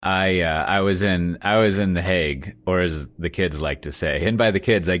I was in The Hague, or as the kids like to say, and by the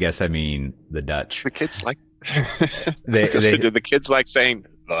kids I guess I mean the Dutch. The kids like. They Did the kids like saying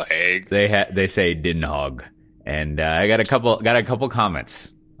The Hague? they say Den Haag, and I got a couple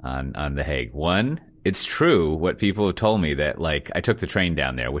comments on The Hague. One, it's true what people have told me that like I took the train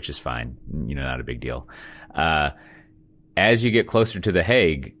down there, which is fine, not a big deal. As you get closer to The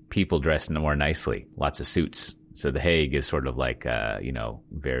Hague, people dress more nicely, lots of suits. So The Hague is sort of like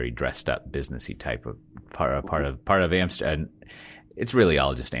very dressed up, businessy type of part of Amsterdam. It's really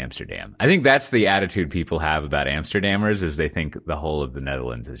all just Amsterdam. I think that's the attitude people have about Amsterdammers, is they think the whole of the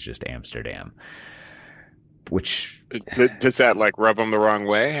Netherlands is just Amsterdam. Which does that like rub them the wrong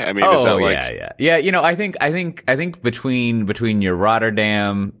way? I mean, is that like... yeah. I think between your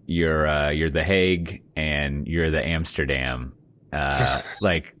Rotterdam, your The Hague, and your the Amsterdam,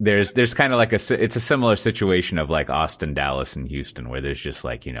 like there's kind of like it's a similar situation of like Austin, Dallas, and Houston, where there's just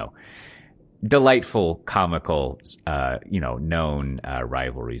like delightful, comical, known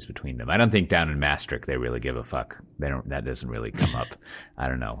rivalries between them. I don't think down in Maastricht they really give a fuck. That doesn't really come up. I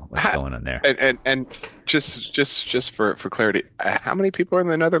don't know what's going on there. And just for clarity, how many people are in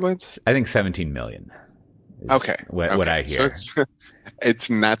the Netherlands? I think 17 million. Okay. What I hear. So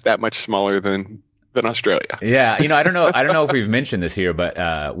it's not that much smaller than Australia. Yeah, I don't know if we've mentioned this here,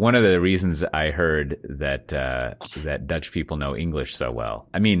 but one of the reasons I heard that Dutch people know English so well,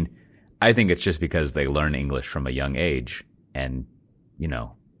 I mean, I think it's just because they learn English from a young age, and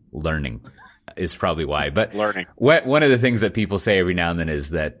learning is probably why. But one of the things that people say every now and then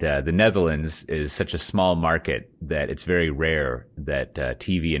is that the Netherlands is such a small market that it's very rare that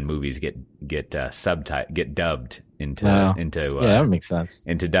TV and movies get dubbed into that makes sense,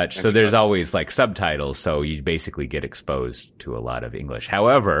 into Dutch. So there's always like subtitles, so you basically get exposed to a lot of English.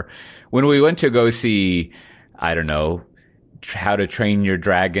 However, when we went to go see, I don't know, How to Train Your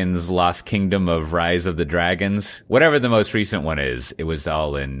Dragons, Lost Kingdom of Rise of the Dragons, whatever the most recent one is, it was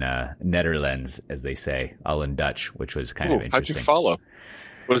all in Netherlands, as they say, all in Dutch, which was kind of interesting. How'd you follow?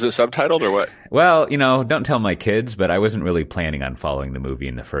 Was it subtitled or what? Well, don't tell my kids, but I wasn't really planning on following the movie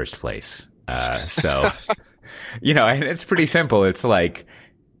in the first place. So, and it's pretty simple. It's like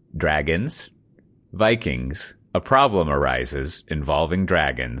dragons, Vikings, a problem arises involving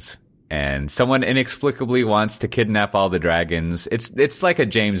dragons, and someone inexplicably wants to kidnap all the dragons. It's like a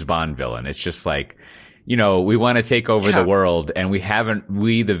James Bond villain. It's just like, we want to take over the world, and we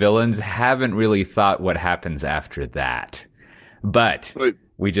the villains haven't really thought what happens after that. But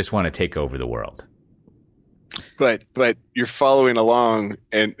we just want to take over the world. But you're following along,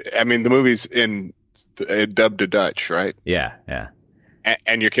 and I mean the movie's in dubbed to Dutch, right? Yeah.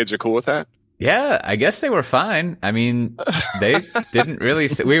 And your kids are cool with that? Yeah, I guess they were fine. I mean, they didn't really.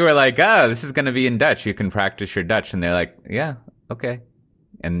 We were like, this is going to be in Dutch. You can practice your Dutch, and they're like, yeah, okay.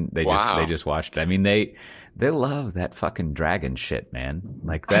 And they just watched it. I mean, they love that fucking dragon shit, man.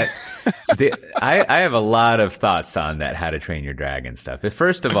 Like that. I have a lot of thoughts on that How to Train Your Dragon stuff.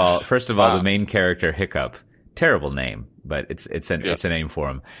 First of all, the main character Hiccup, terrible name, but it's a name for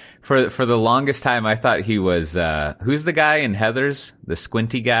him. For the longest time, I thought he was who's the guy in Heathers, the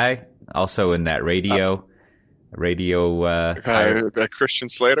squinty guy. Also in that radio, Christian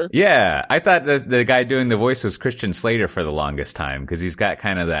Slater? Yeah, I thought the guy doing the voice was Christian Slater for the longest time, because he's got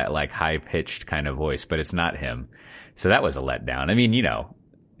kind of that like high-pitched kind of voice, but it's not him. So that was a letdown. I mean,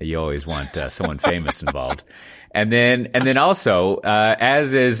 you always want someone famous involved. And then also,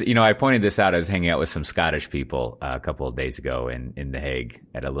 as is, I pointed this out. I was hanging out with some Scottish people a couple of days ago in The Hague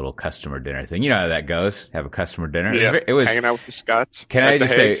at a little customer dinner thing. You know how that goes. Have a customer dinner. Yeah, it was hanging out with the Scots. Can I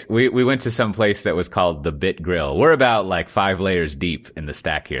just say, we went to some place that was called the Bit Grill. We're about like 5 layers deep in the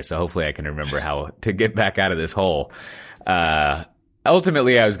stack here, so hopefully I can remember how to get back out of this hole.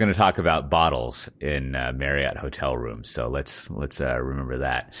 Ultimately, I was going to talk about bottles in Marriott hotel rooms, so let's remember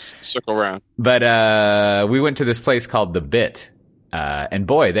that. Circle around. But we went to this place called The Bit, and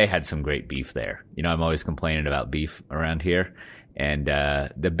boy, they had some great beef there. I'm always complaining about beef around here, and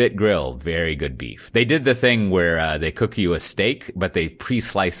The Bit Grill, very good beef. They did the thing where they cook you a steak, but they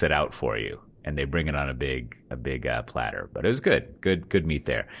pre-slice it out for you, and they bring it on a big platter. But it was good meat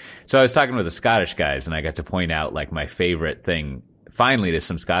there. So I was talking with the Scottish guys, and I got to point out like my favorite thing. Finally, to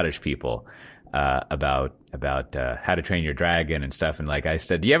some Scottish people about How to Train Your Dragon and stuff. And like I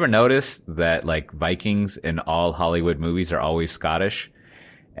said, do you ever notice that like Vikings in all Hollywood movies are always Scottish?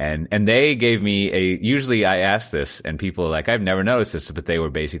 And they gave me usually I ask this and people are like, I've never noticed this, but they were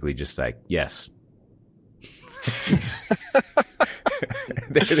basically just like, yes.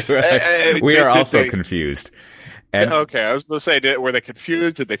 They were like, we are also confused. And okay, I was going to say, were they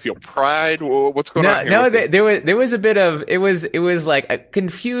confused? Did they feel pride? What's going on here? No, there was a bit of it was like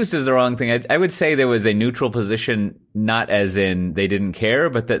confused is the wrong thing. I would say there was a neutral position, not as in they didn't care,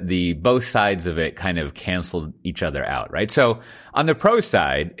 but that the both sides of it kind of canceled each other out, right? So on the pro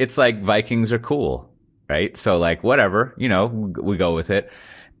side, it's like Vikings are cool, right? So like whatever, we go with it.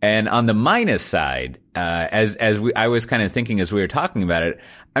 And on the minus side, I was kind of thinking as we were talking about it,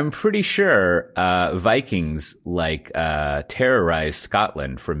 I'm pretty sure Vikings terrorized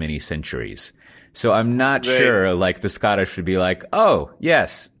Scotland for many centuries. So I'm not sure like the Scottish would be like, oh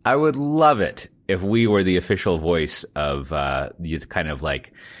yes, I would love it if we were the official voice of these kind of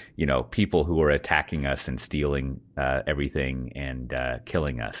like, people who were attacking us and stealing everything and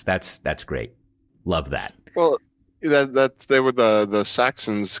killing us. That's great. Love that. Well, that they were the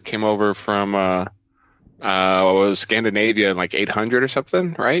Saxons came over from Scandinavia in like 800 or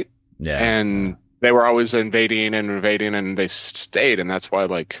something, right? Yeah. And they were always invading, and they stayed, and that's why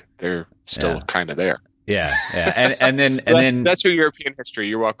like they're still kind of there. Yeah, yeah. And then that's your European history.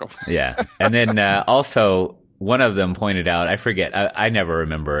 You're welcome. Yeah. And then also one of them pointed out, I forget, I never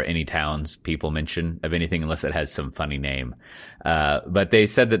remember any towns people mention of anything unless it has some funny name. But they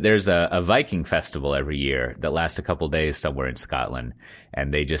said that there's a Viking festival every year that lasts a couple days somewhere in Scotland.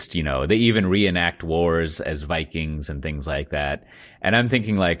 And they just, they even reenact wars as Vikings and things like that. And I'm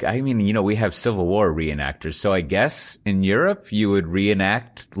thinking like, we have Civil War reenactors. So I guess in Europe you would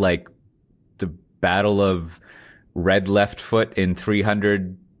reenact like the Battle of Red Left Foot in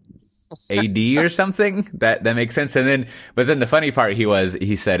 300 AD or something. That makes sense. But then the funny part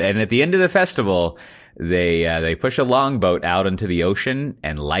he said, and at the end of the festival, they push a longboat out into the ocean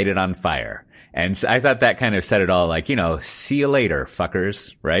and light it on fire. And so I thought that kind of said it all, like, see you later,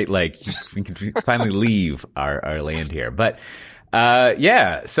 fuckers, right? Like, we can finally leave our land here. But,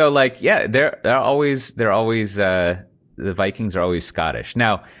 so like, they're always, the Vikings are always Scottish.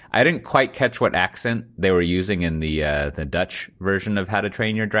 Now, I didn't quite catch what accent they were using in the Dutch version of How to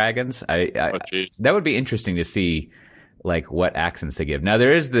Train Your Dragons. That would be interesting to see, like, what accents they give. Now,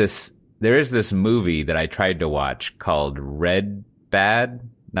 there is this movie that I tried to watch called Red Bad,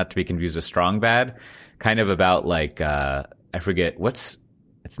 not to be confused with Strong Bad, kind of about like I forget it's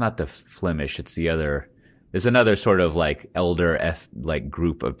not the Flemish, it's the other. There's another sort of like elder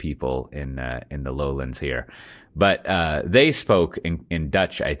group of people in the lowlands here. But they spoke in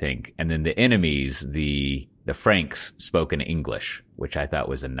Dutch, I think, and then the enemies, the Franks, spoke in English, which I thought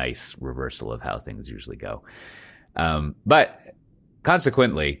was a nice reversal of how things usually go. But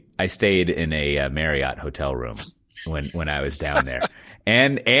consequently, I stayed in a Marriott hotel room when I was down there,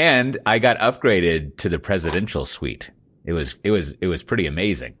 and I got upgraded to the presidential suite. It was pretty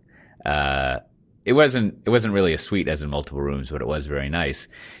amazing. It wasn't really a suite as in multiple rooms, but it was very nice.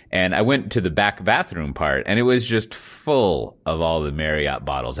 And I went to the back bathroom part, and it was just full of all the Marriott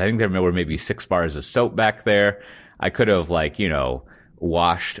bottles. I think there were maybe 6 bars of soap back there. I could have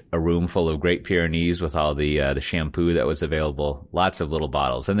washed a room full of Great Pyrenees with all the shampoo that was available. Lots of little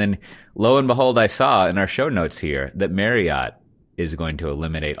bottles. And then lo and behold, I saw in our show notes here that Marriott is going to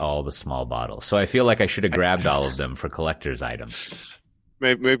eliminate all the small bottles. So I feel like I should have grabbed all of them for collector's items.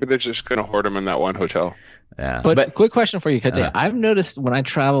 Maybe they're just going to hoard them in that one hotel. Yeah. But quick question for you, Kate. I've noticed when I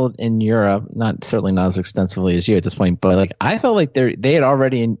traveled in Europe, certainly not as extensively as you at this point, but like I felt like they had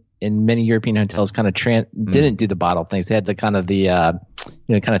already in many European hotels kind of didn't do the bottle things. They had the kind of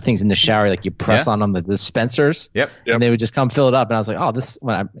kind of things in the shower, like you press on them, the dispensers. Yep. And they would just come fill it up. And I was like, oh, this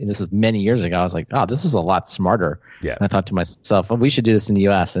is many years ago. I was like, oh, this is a lot smarter. Yeah. And I thought to myself, well, we should do this in the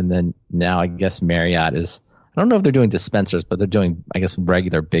U.S. And then now I guess Marriott is. I don't know if they're doing dispensers, but they're doing, I guess,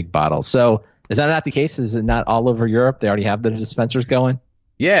 regular big bottles. So is that not the case? Is it not all over Europe? They already have the dispensers going?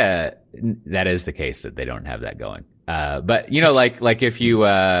 Yeah, that is the case that they don't have that going. But, like if you,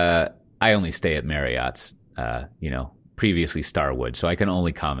 I only stay at Marriott's, previously Starwood, so I can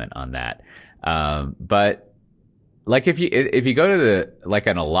only comment on that. But like if you go to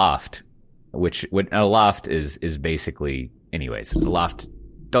an Aloft, which an Aloft is basically, anyways, Aloft,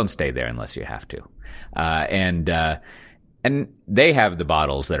 don't stay there unless you have to. And they have the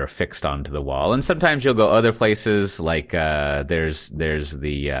bottles that are fixed onto the wall. And sometimes you'll go other places, like there's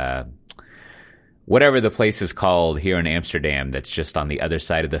the whatever the place is called here in Amsterdam that's just on the other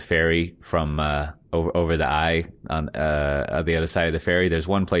side of the ferry from over the eye on the other side of the ferry. There's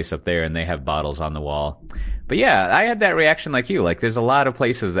one place up there, and they have bottles on the wall. But yeah, I had that reaction like you. Like there's a lot of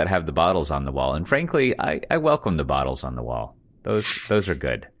places that have the bottles on the wall, and frankly, I welcome the bottles on the wall. Those are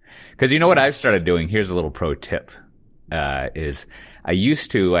good. Because you know what I've started doing? Here's a little pro tip. I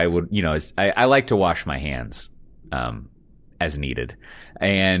like to wash my hands. as needed.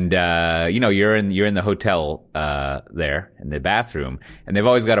 And you're in the hotel there in the bathroom, and they've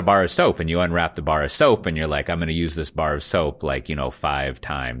always got a bar of soap, and you unwrap the bar of soap, and you're like, I'm going to use this bar of soap 5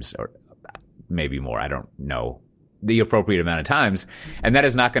 times or maybe more. I don't know the appropriate amount of times, and that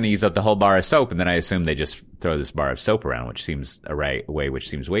is not going to use up the whole bar of soap. And then I assume they just throw this bar of soap around, which seems a way which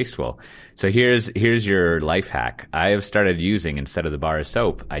seems wasteful. So here's your life hack. I have started using, instead of the bar of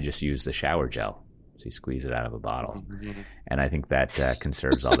soap, I just use the shower gel. So you squeeze it out of a bottle, and I think that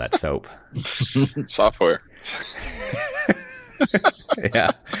conserves all that soap. Software.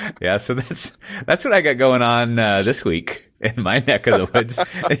 Yeah. So that's what I got going on this week in my neck of the woods.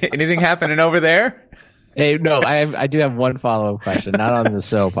 Anything happening over there? Hey, no, I do have one follow-up question, not on the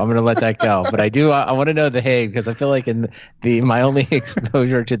soap. I'm going to let that go, but I want to know The Hague, because I feel like my only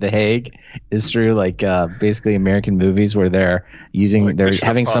exposure to The Hague is through basically American movies where they're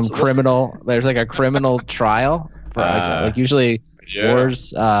having some criminal. There's a criminal trial for usually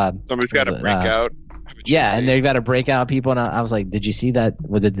wars. Somebody's got to break out. Yeah, and they've got to break out people. And I was like, did you see that?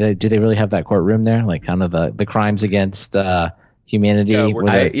 Do they really have that courtroom there? Kind of the crimes against humanity,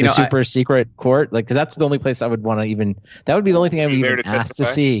 super secret court, because that's the only place I would want to even. That would be the only thing I would even ask to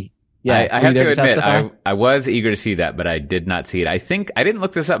see. Yeah, I have to admit, I was eager to see that, but I did not see it. I think I didn't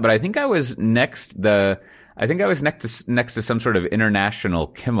look this up, but I think I was next to some sort of international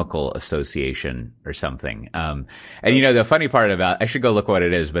chemical association or something. And the funny part about, I should go look what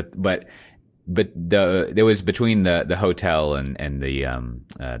it is, but there was between the hotel and the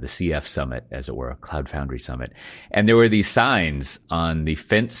CF Summit, as it were, Cloud Foundry Summit, and there were these signs on the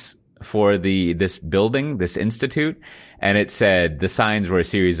fence for this building, this institute, and it said, the signs were a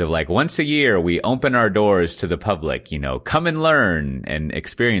series of once a year we open our doors to the public, come and learn and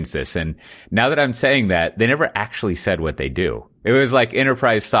experience this. And now that I'm saying that, they never actually said what they do. It was like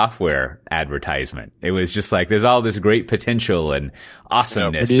enterprise software advertisement. It was just there's all this great potential and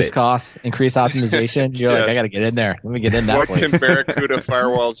awesomeness. Reduce costs, increase optimization. You're I got to get in there. Let me get in that What place. can Barracuda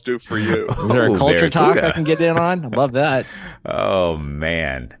firewalls do for you? Is there a culture talk I can get in on? I love that. Oh,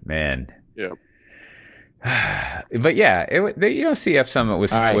 man. Yeah. But yeah, CF Summit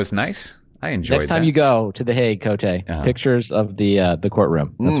was nice. I enjoyed it. Next time you go to The Hague, Cote, pictures of the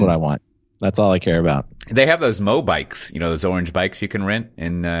courtroom. That's what I want. That's all I care about. They have those Mo bikes, those orange bikes you can rent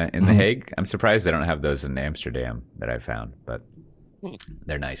in The Hague. I'm surprised they don't have those in Amsterdam that I found, but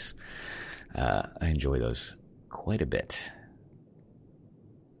they're nice. I enjoy those quite a bit.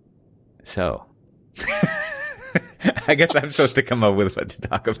 So, I guess I'm supposed to come up with what to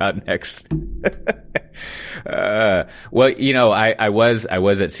talk about next. I was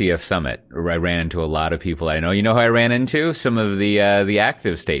at CF Summit. I ran into a lot of people I know. You know who I ran into? Some of the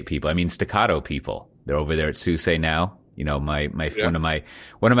active state people. I mean, Staccato people. They're over there at SUSE now. One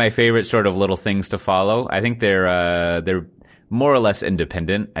of my favorite sort of little things to follow. I think they're more or less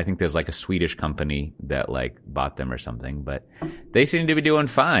independent. I think there's a Swedish company that bought them or something, but they seem to be doing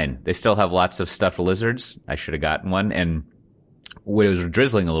fine. They still have lots of stuffed lizards. I should have gotten one. And when it was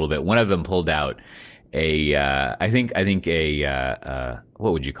drizzling a little bit, one of them pulled out what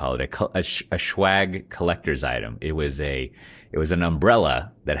would you call it? A swag collector's item. It was an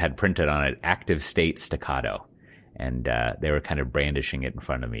umbrella that had printed on it Active State Staccato. And they were kind of brandishing it in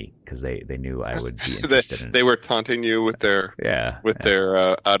front of me because they knew I would be interested in it. They were taunting you with their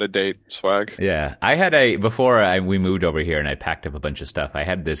out of date swag. Yeah, I had before we moved over here and I packed up a bunch of stuff. I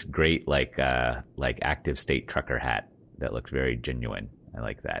had this great Active State trucker hat that looked very genuine. I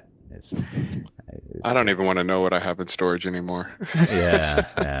like that. I don't even want to know what I have in storage anymore.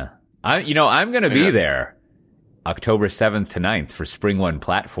 Yeah. I'm going to be there October 7th to 9th for Spring One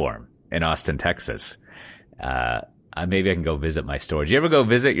Platform in Austin, Texas. Maybe I can go visit my storage. You ever go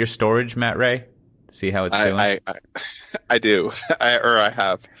visit your storage, Matt Ray? See how it's doing? I do. I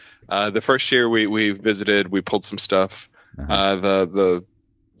have. The first year we visited, we pulled some stuff. The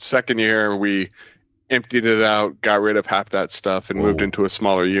second year we emptied it out, got rid of half that stuff, and moved into a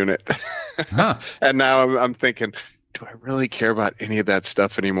smaller unit. And now I'm thinking, do I really care about any of that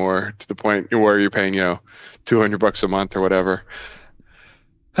stuff anymore? To the point where you're paying, $200 a month or whatever.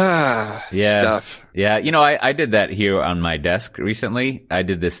 Stuff. Yeah, I did that here on my desk recently. I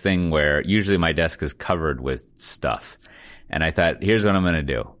did this thing where usually my desk is covered with stuff. And I thought, here's what I'm going to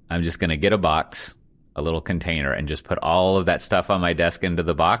do. I'm just going to get a box, a little container, and just put all of that stuff on my desk into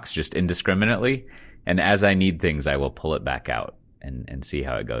the box, just indiscriminately. And as I need things, I will pull it back out and see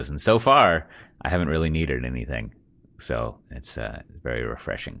how it goes. And so far, I haven't really needed anything. So it's very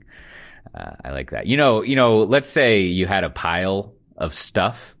refreshing. I like that. Let's say you had a pile of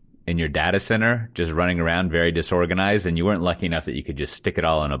stuff in your data center, just running around very disorganized, and you weren't lucky enough that you could just stick it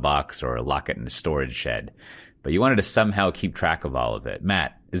all in a box or lock it in a storage shed. But you wanted to somehow keep track of all of it.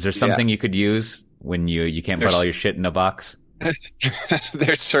 Matt, is there something you could use when you can't put all your shit in a box?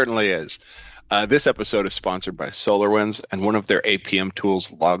 There certainly is. This episode is sponsored by SolarWinds and one of their APM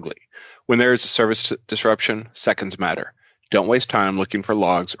tools, Loggly. When there is a service disruption, seconds matter. Don't waste time looking for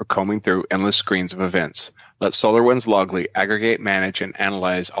logs or combing through endless screens of events. Let SolarWinds Loggly aggregate, manage, and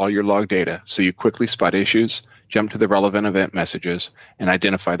analyze all your log data so you quickly spot issues, jump to the relevant event messages, and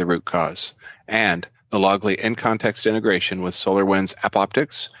identify the root cause. And the Loggly in-context integration with SolarWinds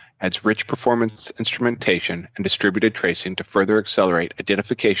AppOptics adds rich performance instrumentation and distributed tracing to further accelerate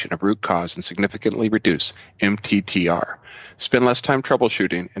identification of root cause and significantly reduce MTTR. Spend less time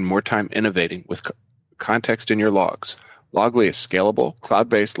troubleshooting and more time innovating with context in your logs. Loggly is scalable,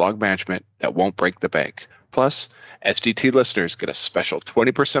 cloud-based log management that won't break the bank. Plus, SDT listeners get a special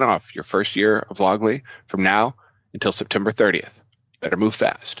 20% off your first year of Loggly from now until September 30th. Better move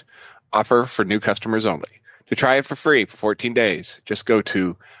fast. Offer for new customers only. To try it for free for 14 days, just go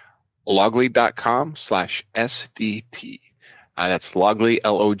to loggly.com/SDT. That's Loggly,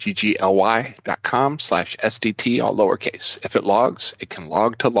 LOGGLY.com/SDT, all lowercase. If it logs, it can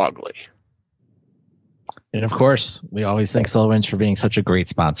log to Loggly. And of course, we always thank SolarWinds for being such a great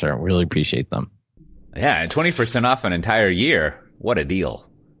sponsor. Really appreciate them. Yeah, and 20% off an entire year. What a deal.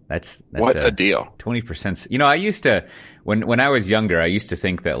 That's what a deal. 20%. You know, I used to, when I was younger, I used to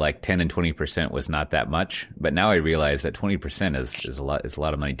think that like 10 and 20% was not that much. But now I realize that 20% is a lot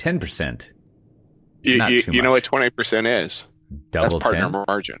of money. 10%. You know what 20% is? Double That's partner 10?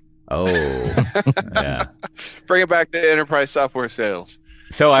 margin. Oh, yeah. Bring it back to enterprise software sales.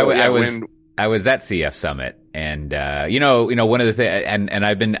 So I was at CF Summit, and you know, one of the things, and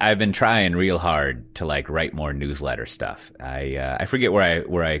I've been trying real hard to like write more newsletter stuff. I forget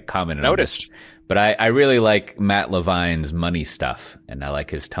where I commented on this, but I really like Matt Levine's money stuff, and I like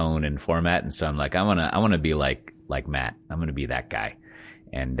his tone and format, and so I'm like, I wanna be like Matt. I'm gonna be that guy,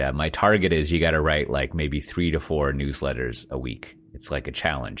 and my target is you got to write like maybe 3 to 4 newsletters a week. It's like a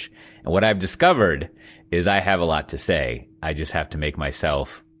challenge, and what I've discovered is I have a lot to say. I just have to make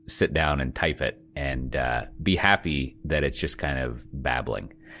myself sit down and type it and be happy that it's just kind of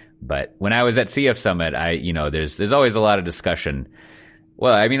babbling. But when I was at CF Summit, there's always a lot of discussion.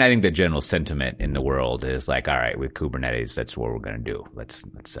 Well, I mean, I think the general sentiment in the world is like, all right, with Kubernetes, that's what we're going to do. Let's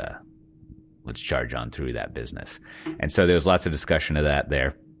charge on through that business. And so there was lots of discussion of that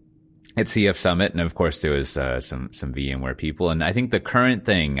there at CF Summit, and of course there was some VMware people. And I think the current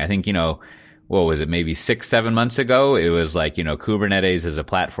thing, what was it, maybe 6-7 months ago? It was like, Kubernetes is a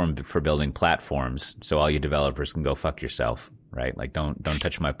platform for building platforms. So all you developers can go fuck yourself, right? Like don't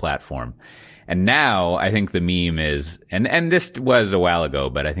touch my platform. And now I think the meme is, and this was a while ago,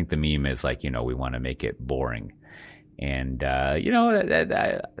 but I think the meme is like, we want to make it boring. And,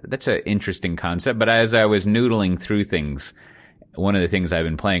 that's an interesting concept. But as I was noodling through things, one of the things I've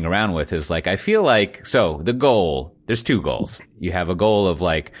been playing around with is like, I feel like, so the goal, there's 2 goals. You have a goal of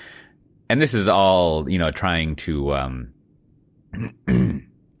like, and this is all, trying to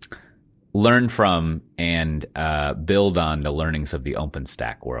learn from and build on the learnings of the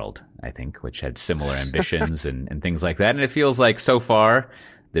OpenStack world, I think, which had similar ambitions and things like that. And it feels like so far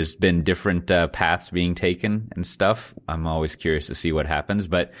there's been different paths being taken and stuff. I'm always curious to see what happens.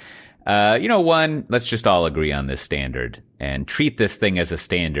 But, one, let's just all agree on this standard and treat this thing as a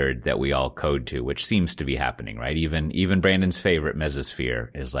standard that we all code to, which seems to be happening, right? Even Brandon's favorite Mesosphere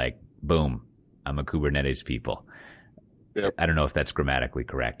is like, boom, I'm a Kubernetes people. Yep. I don't know if that's grammatically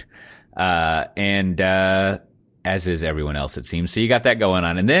correct. And as is everyone else, it seems. So you got that going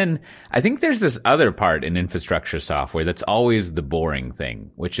on. And then I think there's this other part in infrastructure software that's always the boring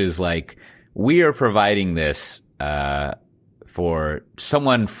thing, which is like, we are providing this for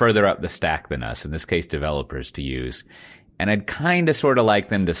someone further up the stack than us, in this case, developers, to use. And I'd kind of sort of like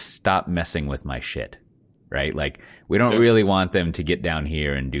them to stop messing with my shit. Right? Like, we don't really want them to get down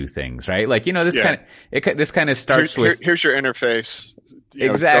here and do things, right? Like, this kind of starts with, here's your interface.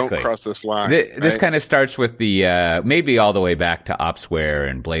 Exactly. Don't cross this line. This kind of starts with the, maybe all the way back to OpsWare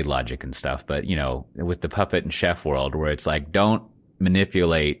and BladeLogic and stuff, but, with the Puppet and Chef world, where it's like, don't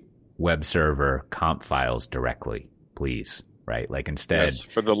manipulate web server comp files directly, please. Right? Like, instead, yes,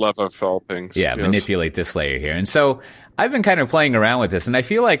 for the love of all things. Yeah, yes. Manipulate this layer here. And so I've been kind of playing around with this, and I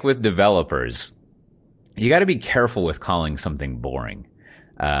feel like with developers, you got to be careful with calling something boring,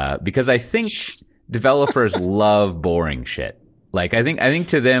 because I think developers love boring shit. Like, I think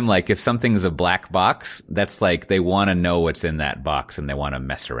to them, like, if something's a black box, that's like they want to know what's in that box and they want to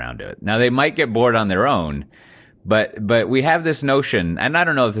mess around it. Now, they might get bored on their own, But we have this notion, and I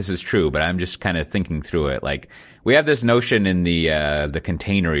don't know if this is true, but I'm just kind of thinking through it. Like, we have this notion in the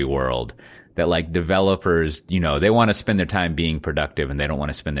containery world that, like, developers, you know, they want to spend their time being productive and they don't want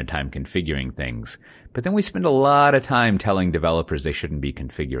to spend their time configuring things. But then we spend a lot of time telling developers they shouldn't be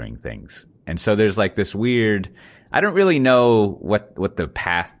configuring things. And so there's like this weird, I don't really know what the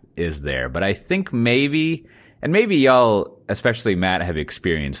path is there, but I think maybe, and maybe y'all, especially Matt, have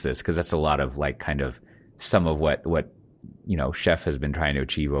experienced this, because that's a lot of like kind of some of what, you know, Chef has been trying to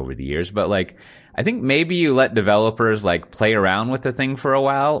achieve over the years. But like, I think maybe you let developers like play around with the thing for a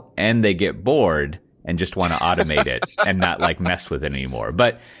while and they get bored and just want to automate it and not like mess with it anymore.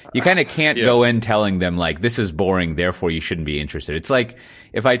 But you kind of can't go in telling them like, this is boring, therefore you shouldn't be interested. It's like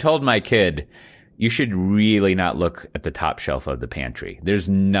if I told my kid, you should really not look at the top shelf of the pantry. There's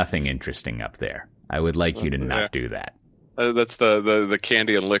nothing interesting up there. I would like you to not do that. That's the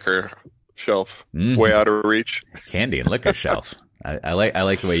candy and liquor shelf, way out of reach. Candy and liquor shelf. I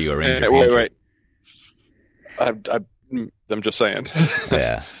like the way you arrange it. Wait. I'm just saying.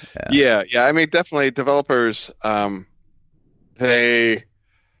 Yeah. I mean, definitely developers. They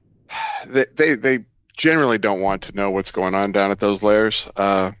generally don't want to know what's going on down at those layers.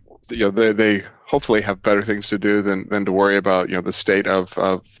 You know, they hopefully have better things to do than to worry about, you know, the state of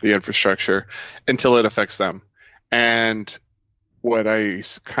the infrastructure until it affects them. And what I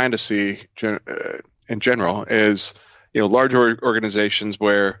kind of see in general is, you know, large organizations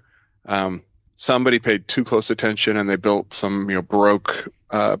where somebody paid too close attention and they built some, you know, baroque,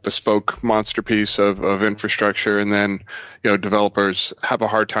 bespoke monster piece of infrastructure, and then, you know, developers have a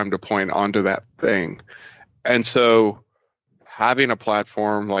hard time deploying onto that thing. And so having a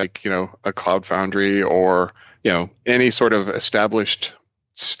platform like, you know, a Cloud Foundry or, you know, any sort of established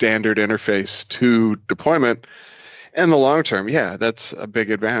standard interface to deployment in the long term, that's a big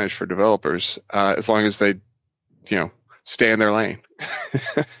advantage for developers, as long as they, you know, stay in their lane.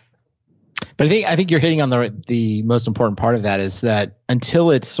 But I think you're hitting on the most important part of that, is that until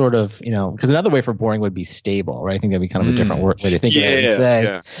it's sort of, you know, because another way for boring would be stable, right? I think that'd be kind of a different way to think of it. And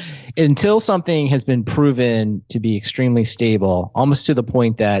say, until something has been proven to be extremely stable, almost to the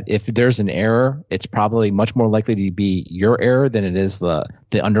point that if there's an error, it's probably much more likely to be your error than it is the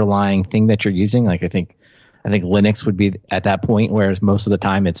underlying thing that you're using. Like I think Linux would be at that point, whereas most of the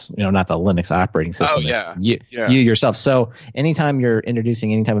time it's, you know, not the Linux operating system. You yourself. So anytime you're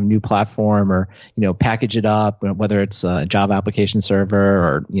introducing any type of new platform, or, you know, package it up, whether it's a Java application server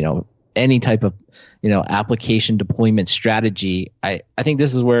or, you know, any type of, you know, application deployment strategy, I think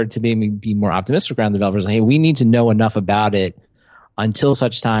this is where to be more optimistic around developers. Hey, we need to know enough about it until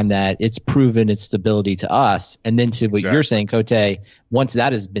such time that it's proven its stability to us. And then to what you're saying, Cote, once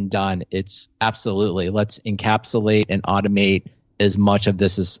that has been done, it's absolutely, let's encapsulate and automate as much of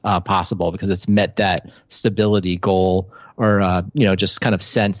this as possible, because it's met that stability goal, or, you know, just kind of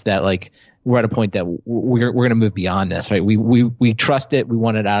sense that like we're at a point that we're going to move beyond this, right? We trust it. We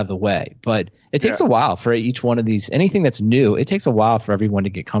want it out of the way, but it takes a while for each one of these, anything that's new, it takes a while for everyone to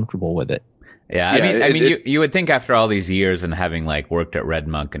get comfortable with it. Yeah, I mean, you would think after all these years and having like worked at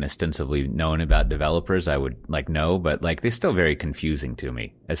RedMonk and ostensibly known about developers, I would like know, but like they're still very confusing to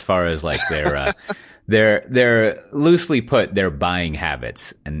me as far as like their loosely put, their buying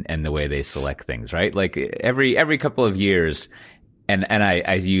habits and the way they select things, right? Like every couple of years, and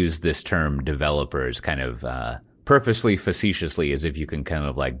I use this term developers kind of purposely facetiously, as if you can kind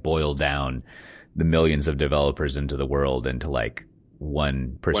of like boil down the millions of developers into the world into like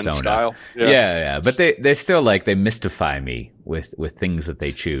one persona. One style. Yeah. But they still like, they mystify me with things that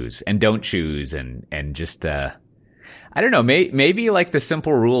they choose and don't choose, and just I don't know, maybe like the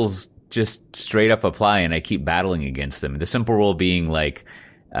simple rules just straight up apply and I keep battling against them. The simple rule being like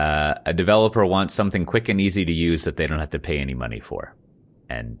a developer wants something quick and easy to use that they don't have to pay any money for.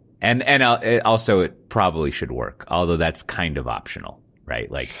 And also it probably should work, although that's kind of optional. Right,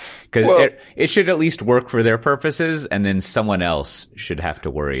 like, because it should at least work for their purposes, and then someone else should have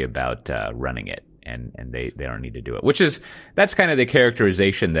to worry about running it, and they don't need to do it. That's kind of the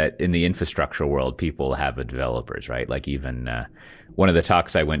characterization that in the infrastructure world people have of developers, right? Like even one of the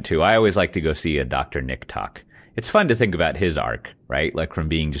talks I went to, I always like to go see a Dr. Nick talk. It's fun to think about his arc, right? Like from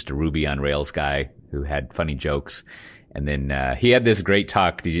being just a Ruby on Rails guy who had funny jokes. And then he had this great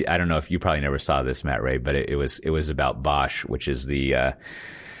talk. I don't know if you probably never saw this, Matt Ray, but it was about Bosch, which is the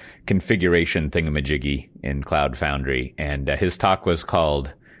configuration thingamajiggy in Cloud Foundry. And his talk was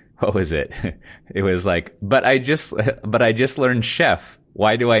called, what was it? It was like, but I just learned Chef,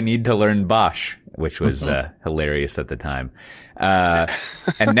 why do I need to learn Bosch? Which was hilarious at the time.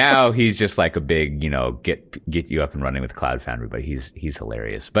 And now he's just like a big, get you up and running with Cloud Foundry, but he's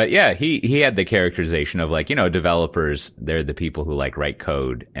hilarious. But yeah, he had the characterization of like, developers, they're the people who like write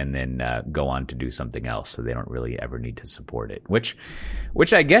code and then go on to do something else. So they don't really ever need to support it, which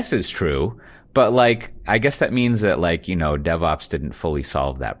I guess is true. But like, I guess that means that like, DevOps didn't fully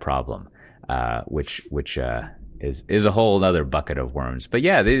solve that problem, which is a whole other bucket of worms. But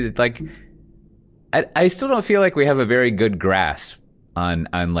yeah, I still don't feel like we have a very good grasp on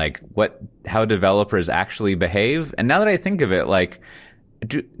like how developers actually behave. And now that I think of it, like,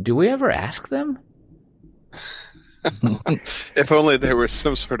 do we ever ask them? If only there was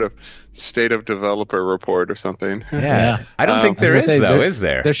some sort of state of developer report or something. Yeah. I don't think there is, though, is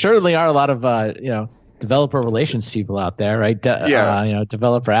there? There certainly are a lot of developer relations people out there, right?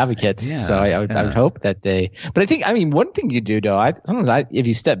 Developer advocates. Yeah, so I would hope that they. But I think, one thing you do, though, sometimes if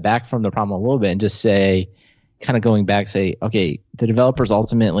you step back from the problem a little bit and just say, kind of going back, say, okay, the developers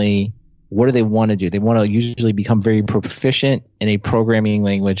ultimately, what do they want to do? They want to usually become very proficient in a programming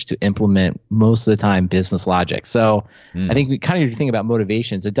language to implement most of the time business logic. So I think we kind of think about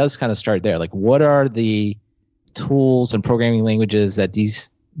motivations. It does kind of start there. Like, what are the tools and programming languages that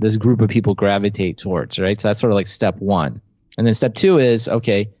this group of people gravitate towards, right? So that's sort of like step one. And then step two is,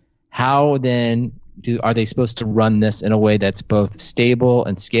 okay, how then are they supposed to run this in a way that's both stable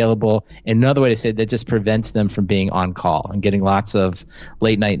and scalable? And another way to say it, that just prevents them from being on call and getting lots of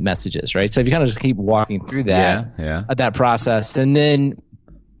late night messages, right? So if you kind of just keep walking through that process. And then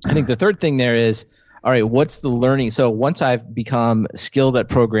I think the third thing there is, all right, what's the learning? So once I've become skilled at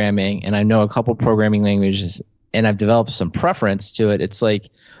programming and I know a couple programming languages and I've developed some preference to it, it's like,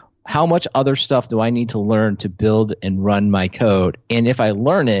 how much other stuff do I need to learn to build and run my code? And if I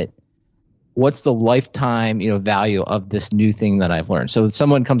learn it, what's the lifetime, value of this new thing that I've learned? So if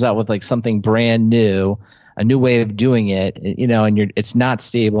someone comes out with like something brand new, a new way of doing it, and it's not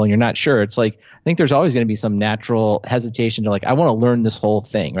stable and you're not sure, it's like, I think there's always going to be some natural hesitation to like, I want to learn this whole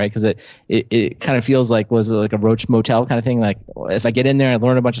thing, right? Because it kind of feels like, was it like a Roach Motel kind of thing? Like, if I get in there and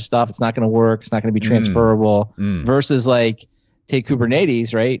learn a bunch of stuff, it's not going to work. It's not going to be transferable versus like, take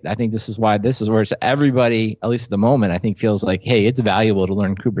Kubernetes, right? I think this is where it's everybody, at least at the moment, I think feels like, hey, it's valuable to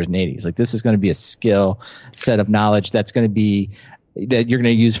learn Kubernetes. Like, this is going to be a skill set of knowledge that you're going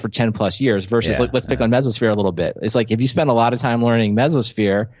to use for 10 plus years versus let's pick on Mesosphere a little bit. It's like, if you spend a lot of time learning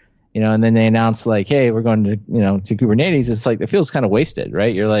Mesosphere, and then they announce like, hey, we're going to, to Kubernetes, it's like, it feels kind of wasted,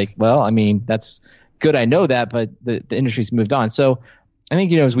 right? You're like, well, that's good. I know that, but the industry's moved on. So I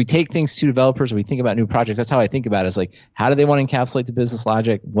think, as we take things to developers, we think about new projects, that's how I think about it. It's like, how do they want to encapsulate the business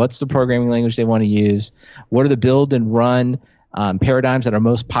logic? What's the programming language they want to use? What are the build and run paradigms that are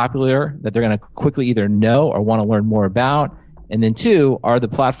most popular that they're going to quickly either know or want to learn more about? And then two, are the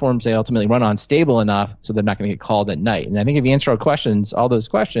platforms they ultimately run on stable enough so they're not going to get called at night? And I think if you answer all those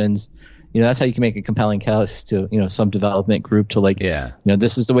questions, that's how you can make a compelling case to, some development group to like,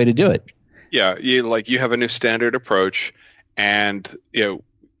 this is the way to do it. Yeah, you have a new standard approach. And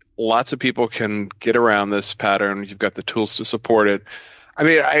lots of people can get around this pattern. You've got the tools to support it.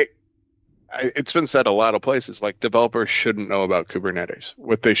 It's been said a lot of places, like, developers shouldn't know about Kubernetes.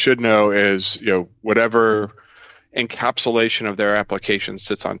 What they should know is, whatever encapsulation of their application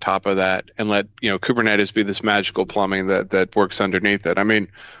sits on top of that, and let Kubernetes be this magical plumbing that works underneath it.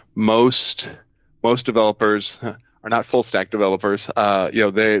 Most developers are not full stack developers.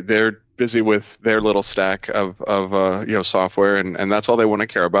 They're busy with their little stack of software, and that's all they want to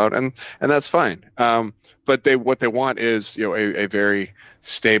care about, and that's fine. But what they want is a very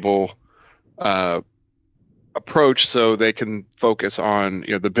stable approach, so they can focus on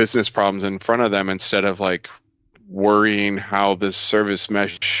the business problems in front of them instead of like worrying how this service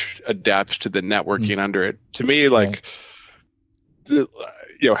mesh adapts to the networking under it. To me, like,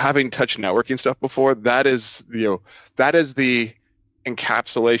 having touched networking stuff before, that is the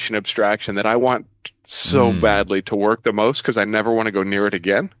encapsulation abstraction that I want so badly to work the most, because I never want to go near it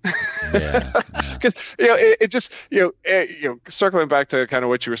again. Because it just circling back to kind of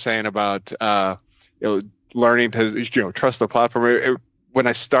what you were saying about learning to trust the platform. When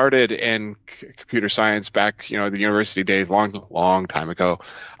I started in computer science back the university days, long time ago,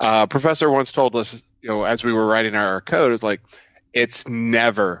 professor once told us as we were writing our code, it's like, it's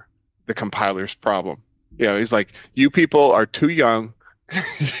never the compiler's problem. He's like, you people are too young.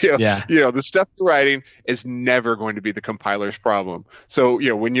 The stuff you're writing is never going to be the compiler's problem. So,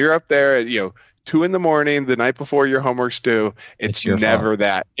 when you're up there at, 2 a.m, the night before your homework's due, it's never fault.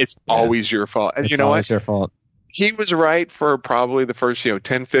 That. It's always your fault. And it's always your fault. he was right for probably the first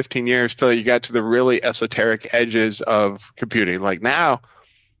 10, 15 years till you got to the really esoteric edges of computing. Like now,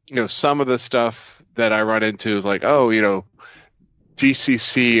 some of the stuff that I run into is like,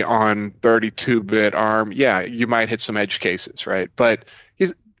 GCC on 32-bit ARM. Yeah, you might hit some edge cases, right? But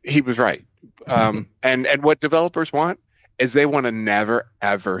he was right. And what developers want is they want to never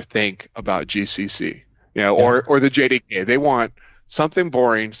ever think about GCC, or the JDK. They want something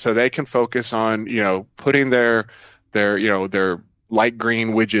boring so they can focus on putting their light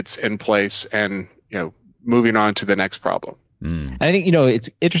green widgets in place and moving on to the next problem. I think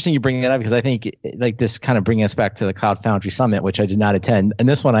it's interesting you bring it up because I think like this kind of brings us back to the Cloud Foundry Summit, which I did not attend, and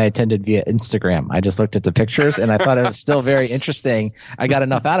this one I attended via Instagram. I just looked at the pictures and I thought it was still very interesting. I got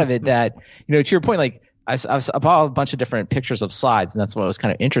enough out of it that to your point, like I saw a bunch of different pictures of slides, and that's what was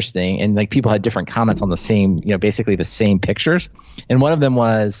kind of interesting. And like people had different comments on the same, basically the same pictures. And one of them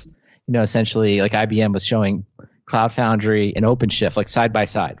was, essentially like IBM was showing Cloud Foundry and OpenShift like side by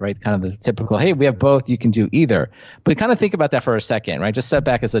side, right? Kind of the typical, hey, we have both, you can do either. But kind of think about that for a second, right? Just step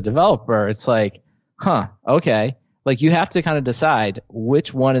back as a developer. It's like, okay. Like you have to kind of decide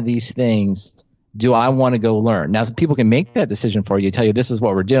which one of these things do I want to go learn. Now, some people can make that decision for you, tell you this is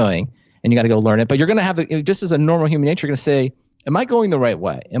what we're doing, and you got to go learn it. But you're going to have just as a normal human nature, you're going to say, am I going the right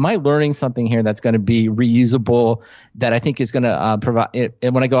way? Am I learning something here that's going to be reusable, that I think is going to provide it?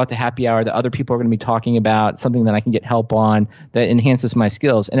 And when I go out to happy hour, that other people are going to be talking about, something that I can get help on that enhances my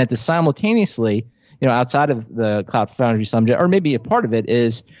skills. And at the simultaneously, outside of the Cloud Foundry subject, or maybe a part of it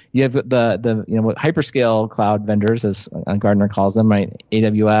is you have the what hyperscale cloud vendors, as Gartner calls them, right?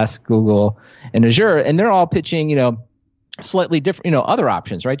 AWS, Google, and Azure, and they're all pitching, slightly different, other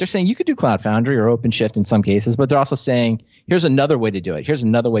options, right? They're saying you could do Cloud Foundry or OpenShift in some cases, but they're also saying, here's another way to do it. Here's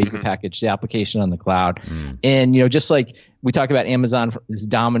another way you can package the application on the cloud. And, just like we talk about Amazon's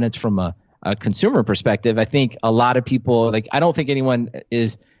dominance from a consumer perspective, I think a lot of people, like, I don't think anyone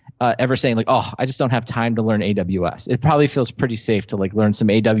is ever saying like, oh, I just don't have time to learn AWS. It probably feels pretty safe to like learn some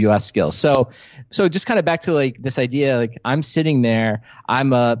AWS skills. So just kind of back to like this idea, like I'm sitting there,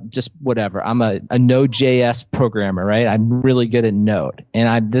 I'm I'm a Node.js programmer, right? I'm really good at Node, and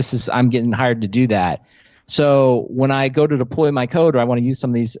I'm getting hired to do that. So when I go to deploy my code, or I want to use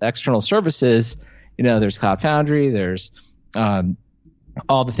some of these external services, there's Cloud Foundry, there's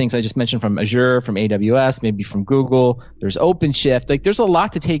all the things I just mentioned from Azure, from AWS, maybe from Google. There's OpenShift. Like there's a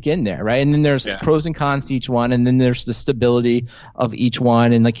lot to take in there, right? And then there's pros and cons to each one, and then there's the stability of each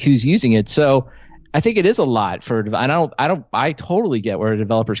one, and like who's using it. So I think it is a lot for. I totally get where a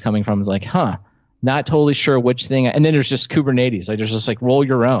developer's coming from. Is like, not totally sure which thing. And then there's just Kubernetes. Like there's just like roll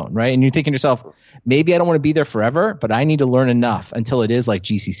your own, right? And you're thinking to yourself, maybe I don't want to be there forever, but I need to learn enough until it is like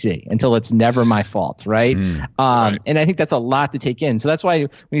GCC, until it's never my fault, right? Right. And I think that's a lot to take in. So that's why when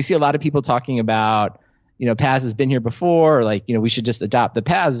you see a lot of people talking about, PaaS has been here before, or like, we should just adopt the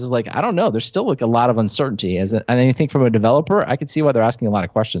PaaS, is like, I don't know. There's still like a lot of uncertainty. And I think from a developer, I could see why they're asking a lot of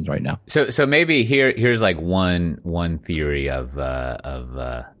questions right now. So maybe here's like one theory of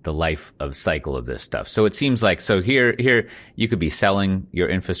the life of cycle of this stuff. So it seems like, here you could be selling your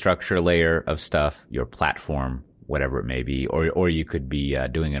infrastructure layer of stuff, your platform, whatever it may be, or you could be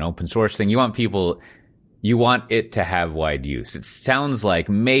doing an open source thing. You want it to have wide use. It sounds like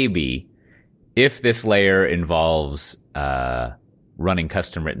maybe if this layer involves running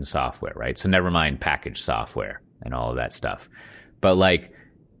custom written software, right? So never mind packaged software and all of that stuff. But like,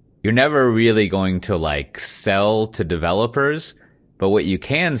 you're never really going to like sell to developers. But what you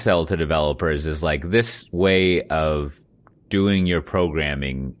can sell to developers is like this way of doing your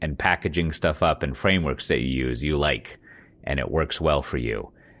programming and packaging stuff up in frameworks that you like, and it works well for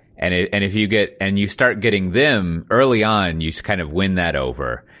you. And if you start getting them early on, you kind of win that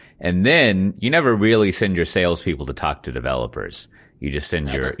over. And then you never really send your salespeople to talk to developers. You just send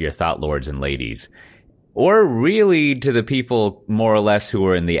your thought lords and ladies, or really to the people more or less who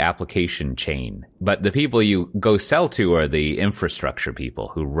are in the application chain. But the people you go sell to are the infrastructure people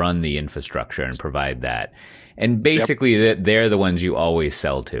who run the infrastructure and provide that. And basically they're the ones you always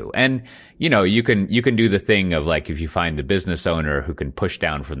sell to. And, you can do the thing of like, if you find the business owner who can push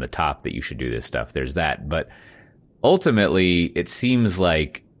down from the top that you should do this stuff, there's that. But ultimately it seems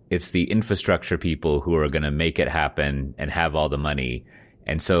like it's the infrastructure people who are going to make it happen and have all the money.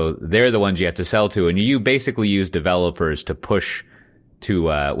 And so they're the ones you have to sell to. And you basically use developers to push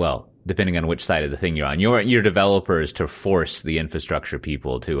to, depending on which side of the thing you're on, your developers to force the infrastructure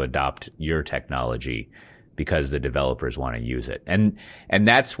people to adopt your technology because the developers want to use it. And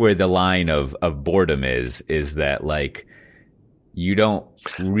that's where the line of boredom is that like, you don't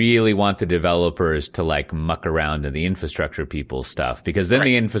really want the developers to like muck around in the infrastructure people's stuff, because then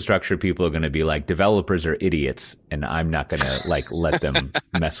the infrastructure people are going to be like, developers are idiots and I'm not going to like let them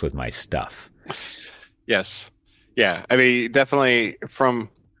mess with my stuff. Yes. Yeah. I mean, definitely from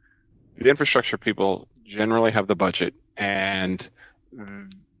the infrastructure people generally have the budget, and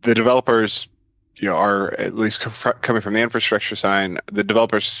the developers, are at least coming from the infrastructure side. The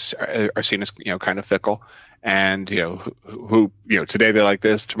developers are seen as, kind of fickle. And, who today they're like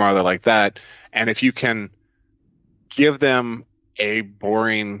this, tomorrow they're like that. And if you can give them a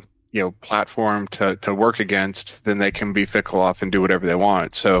boring, platform to work against, then they can be fickle off and do whatever they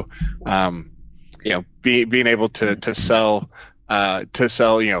want. So, being able to sell,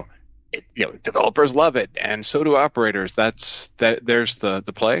 developers love it, and so do operators. There's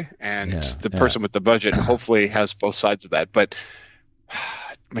the play, and the person with the budget hopefully has both sides of that. But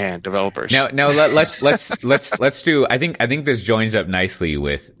man, developers. Now let's do. I think this joins up nicely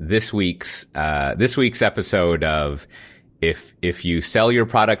with this week's episode of if you sell your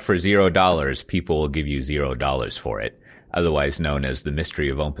product for $0, people will give you $0 for it, otherwise known as the mystery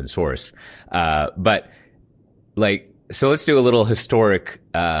of open source. So let's do a little historic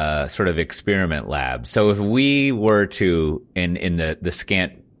sort of experiment lab. So if we were to, in the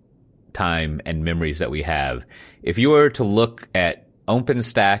scant time and memories that we have, if you were to look at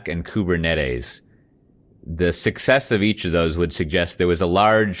OpenStack and Kubernetes, the success of each of those would suggest there was a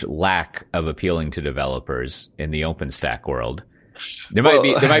large lack of appealing to developers in the OpenStack world. There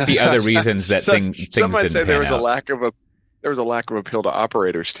might be other reasons that things some might didn't say pan there was out. There was a lack of appeal to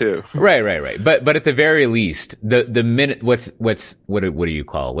operators too. Right. But at the very least, the minute what do you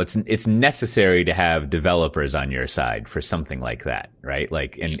call it's necessary to have developers on your side for something like that, right?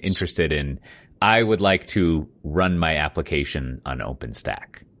 Like, and interested in, I would like to run my application on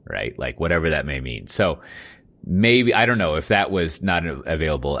OpenStack, right? Like whatever that may mean. So maybe, I don't know if that was not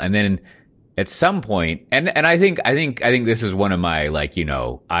available. And then at some point, and I think this is one of my, like,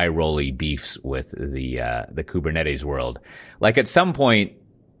 eye-rolly beefs with the Kubernetes world. Like at some point,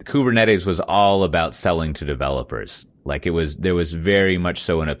 Kubernetes was all about selling to developers. Like there was very much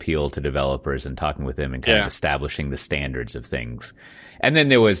so an appeal to developers and talking with them and kind of establishing the standards of things. And then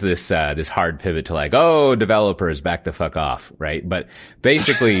there was this hard pivot to like, oh, developers, back the fuck off, right? But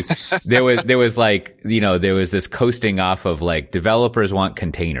basically, there was like, there was this coasting off of like, developers want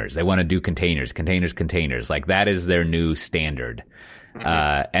containers. They want to do containers. Like that is their new standard.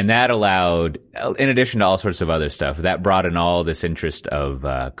 And that allowed, in addition to all sorts of other stuff, that brought in all this interest of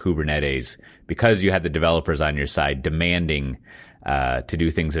Kubernetes, because you had the developers on your side demanding to do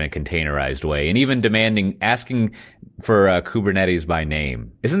things in a containerized way, and even asking for Kubernetes by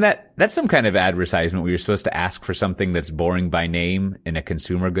name. Isn't that's some kind of advertisement where you're supposed to ask for something that's boring by name in a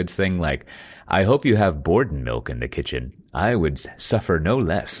consumer goods thing? Like, I hope you have Borden milk in the kitchen. I would suffer no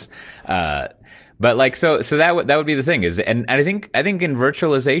less. But like, so that would be the thing is, and I think in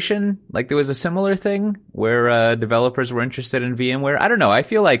virtualization, like there was a similar thing where, developers were interested in VMware. I don't know. I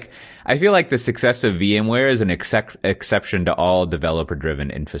feel like the success of VMware is an exception to all developer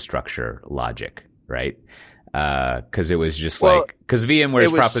driven infrastructure logic, right? Cause it was just cause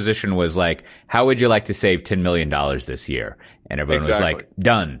VMware's proposition was like, how would you like to save $10 million this year? And everyone was like,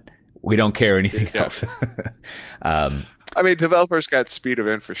 done. We don't care anything else. I mean, developers got speed of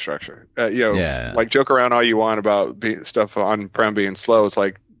infrastructure. Like joke around all you want about stuff on-prem being slow. It's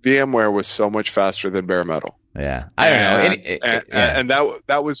like VMware was so much faster than bare metal. Yeah, I don't know. And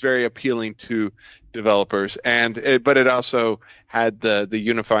that was very appealing to developers. But it also had the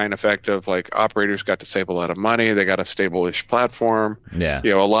unifying effect of like operators got to save a lot of money. They got a stable-ish platform. Yeah,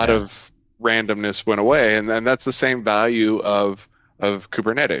 a lot of randomness went away, and that's the same value of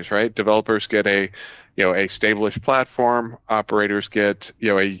Kubernetes, right? Developers get a stable-ish platform. Operators get,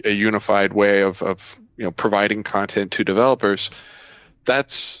 a unified way of providing content to developers.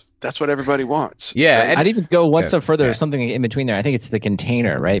 That's what everybody wants. Yeah. Right? I'd even go one step further, something in between there. I think it's the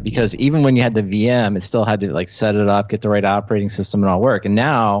container, right? Because even when you had the VM, it still had to like set it up, get the right operating system and all work. And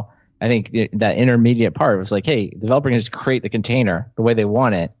now I think that intermediate part was like, hey, the developer can just create the container the way they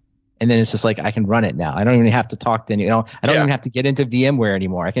want it. And then it's just like, I can run it now. I don't even have to talk to I don't even have to get into VMware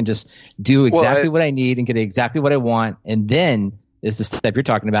anymore. I can just do exactly what I need and get exactly what I want. And then is the step you're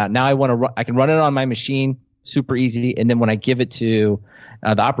talking about. Now I can run it on my machine, super easy. And then when I give it to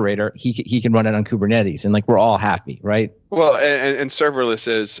the operator, he can run it on Kubernetes, and like we're all happy, right? Well, and serverless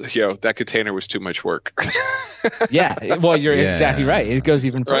is, that container was too much work. Yeah, well, you're exactly right. It goes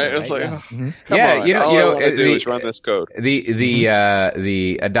even further. Right? It's like, all I want to do is run this code.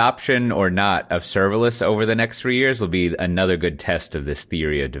 The adoption or not of serverless over the next 3 years will be another good test of this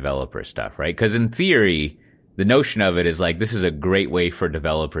theory of developer stuff, right? Because in theory, the notion of it is like, this is a great way for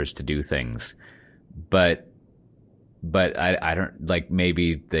developers to do things, but I don't, like,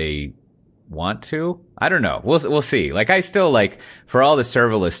 maybe they want to. I don't know. We'll see. Like, I still, like, for all the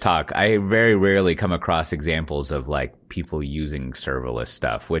serverless talk, I very rarely come across examples of like people using serverless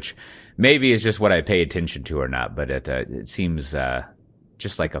stuff, which maybe is just what I pay attention to or not. But it seems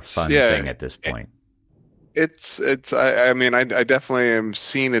just like a fun thing at this point. I mean, I definitely am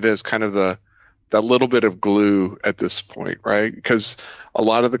seeing it as kind of that little bit of glue at this point, right? Because a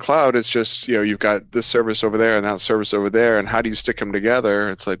lot of the cloud is just, you've got this service over there and that service over there, and how do you stick them together?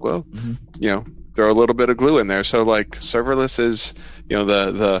 It's like, well, throw a little bit of glue in there. So like serverless is,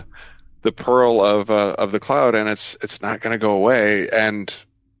 the pearl of the cloud, and it's not going to go away. And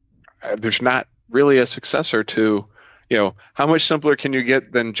there's not really a successor to, how much simpler can you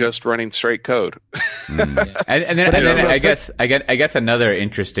get than just running straight code? And then I guess another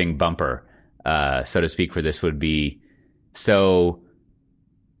interesting bumper, so to speak, for this would be, so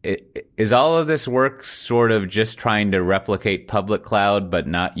is all of this work sort of just trying to replicate public cloud, but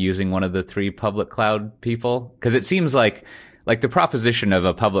not using one of the three public cloud people? Because it seems like the proposition of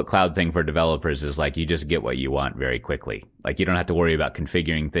a public cloud thing for developers is like, you just get what you want very quickly. Like, you don't have to worry about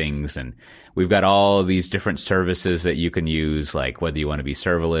configuring things. And we've got all these different services that you can use, like whether you want to be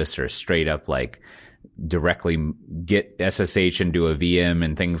serverless or straight up like directly get SSH into a VM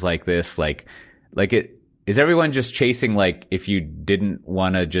and things like this. Like it, is everyone just chasing, like, if you didn't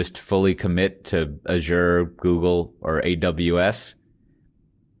want to just fully commit to Azure, Google, or AWS,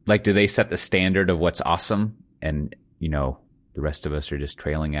 like, do they set the standard of what's awesome? And, the rest of us are just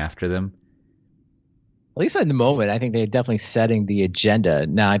trailing after them? At least at the moment, I think they're definitely setting the agenda.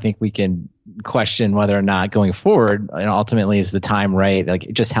 Now, I think we can question whether or not going forward, ultimately, is the time right? Like,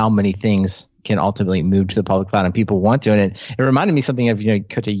 just how many things can ultimately move to the public cloud and people want to. And it reminded me something of,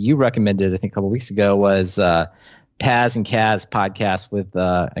 Cote, you recommended, I think a couple of weeks ago, was Paz and Kaz podcast with,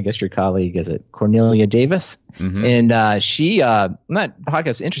 I guess your colleague, is it Cornelia Davis? Mm-hmm. And she, that podcast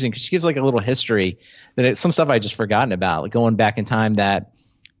is interesting because she gives like a little history that some stuff I just forgotten about, like going back in time that,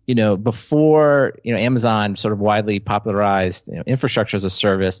 before, Amazon sort of widely popularized infrastructure as a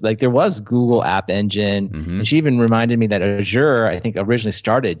service, like there was Google App Engine. Mm-hmm. And she even reminded me that Azure, I think, originally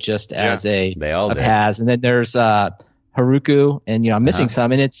started just as a PaaS. And then there's Heroku, and, I'm missing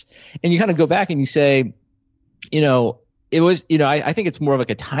some. And you kind of go back and you say, it was, I think it's more of like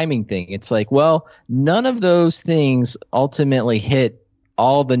a timing thing. It's like, well, none of those things ultimately hit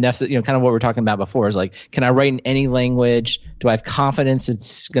all the necessary, kind of what we were talking about before, is like, can I write in any language? Do I have confidence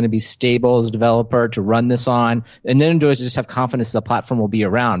it's going to be stable as a developer to run this on? And then do I just have confidence the platform will be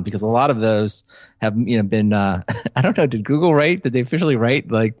around? Because a lot of those have, been, I don't know, did they officially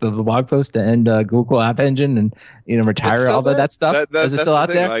write like the blog post to end Google App Engine and, retire all that stuff? Is it still out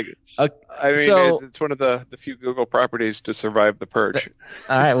there? Like, it's one of the few Google properties to survive the purge.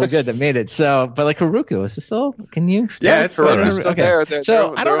 All right, well, good, that made it. So, but like Heroku, is it still? Can you? Yeah, it's still there.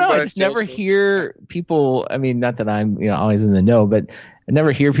 So I don't know. I just never hear people. I mean, not that I'm always in the know, but I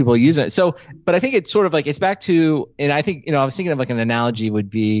never hear people using it. So, but I think it's sort of like it's back to, and I think I was thinking of like an analogy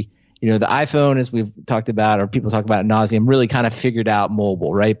would be, the iPhone, as we've talked about, or people talk about ad nauseum, really kind of figured out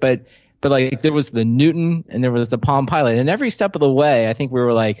mobile, right? But like there was the Newton and there was the Palm Pilot, and every step of the way, I think we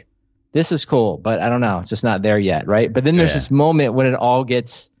were like, this is cool, but I don't know, it's just not there yet, right? But then there's this moment when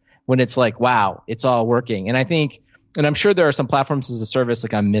when it's like, wow, it's all working. And I think, and I'm sure there are some platforms as a service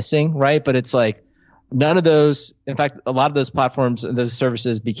like I'm missing, right? But it's like none of those, in fact, a lot of those platforms and those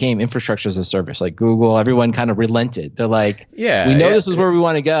services became infrastructure as a service, like Google. Everyone kind of relented. They're like, we know this is where we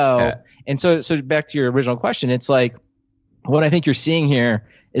want to go. Yeah. And so back to your original question, it's like, what I think you're seeing here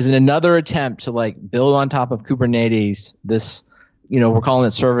is another attempt to like build on top of Kubernetes this, we're calling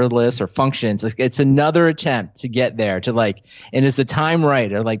it serverless or functions. It's another attempt to get there to like, and is the time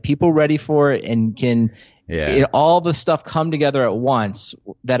right? Are like people ready for it, and can all the stuff come together at once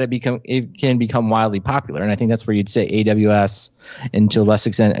that it can become wildly popular? And I think that's where you'd say AWS and to a less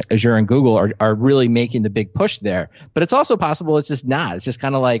extent Azure and Google are really making the big push there. But it's also possible it's just not. It's just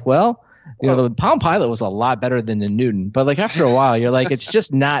kind of like, well, the Palm Pilot was a lot better than the Newton, but like after a while, you're like, it's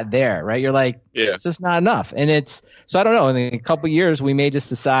just not there, right? You're like, it's just not enough. And so I don't know. In a couple of years, we may just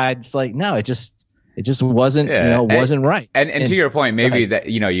decide it's like, no, it just wasn't, wasn't right. And to your point, maybe that,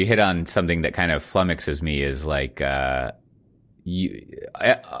 you hit on something that kind of flummoxes me is like, all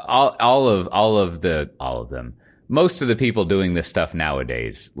of them. Most of the people doing this stuff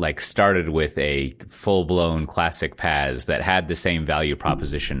nowadays, like, started with a full-blown classic PaaS that had the same value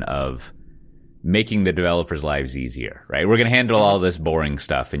proposition of making the developers' lives easier, right? We're going to handle all this boring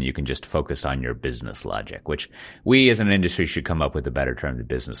stuff and you can just focus on your business logic, which we as an industry should come up with a better term than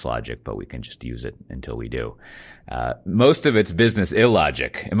business logic, but we can just use it until we do. Most of it's business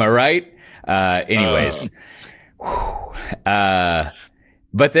illogic. Am I right? Anyways.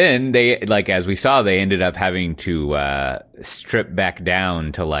 But then they, like, as we saw, they ended up having to strip back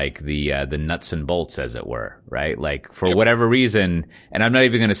down to like the nuts and bolts, as it were, right? Like for whatever reason, and I'm not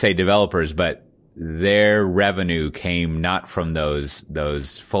even going to say developers, but their revenue came not from those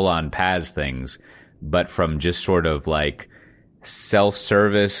full on PaaS things, but from just sort of like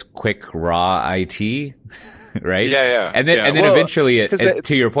self-service, quick, raw IT. Right? Yeah. And then eventually,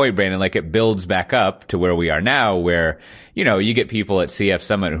 to your point, Brandon, like it builds back up to where we are now, where, you know, you get people at CF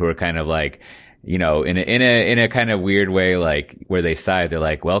Summit who are kind of like, you know, in a kind of weird way, like where they sigh, they're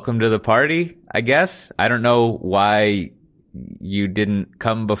like, welcome to the party, I guess. I don't know why you didn't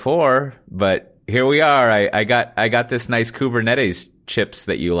come before, but here we are. I got this nice Kubernetes chips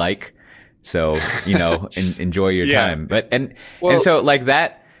that you like. So, you know, enjoy your time. And so like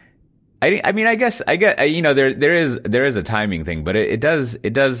that, I mean, I guess, you know, there is a timing thing, but it does,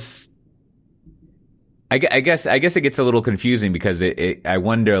 I guess it gets a little confusing because I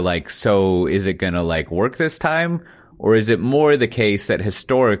wonder, like, so is it going to like work this time, or is it more the case that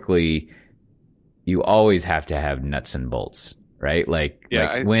historically you always have to have nuts and bolts, right? Like,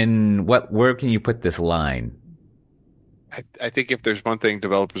 where can you put this line? I think if there's one thing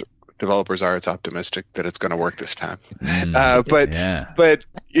developers are, it's optimistic that it's going to work this time. But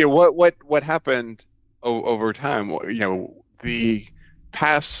you know what happened over time. You know, the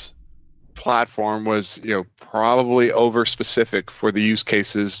PaaS platform was, you know, probably over specific for the use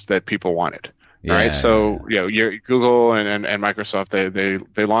cases that people wanted. Right. So, you know, Google and Microsoft,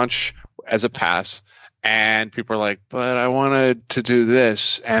 they launch as a PaaS, and people are like, but I wanted to do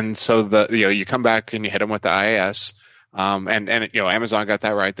this, and so you come back and you hit them with the IaaS. And you know, Amazon got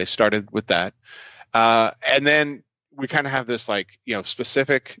that right. They started with that. And then we kind of have this like, you know,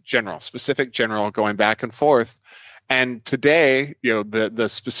 specific general going back and forth. And today, you know, the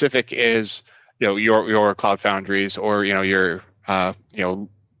specific is, you know, your Cloud Foundries, or, you know, your, you know,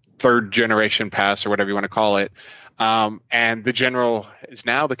 third generation PaaS, or whatever you want to call it. And the general is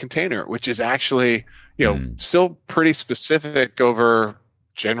now the container, which is actually, you know, still pretty specific over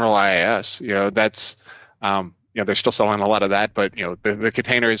general IaaS. You know, that's, you know, they're still selling a lot of that, but, you know, the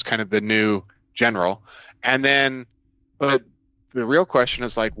container is kind of the new general. And then, but the real question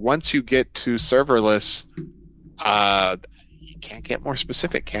is, like, once you get to serverless, you can't get more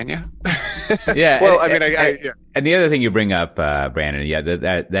specific, can you? Yeah. Well, yeah. And the other thing you bring up, Brandon,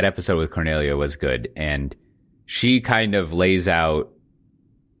 that episode with Cornelia was good. And she kind of lays out,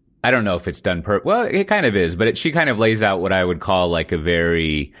 I don't know if it's done well, it kind of is, but she kind of lays out what I would call like a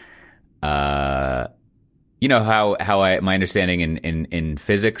very, you know, my understanding in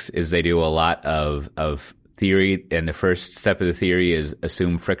physics is they do a lot of theory, and the first step of the theory is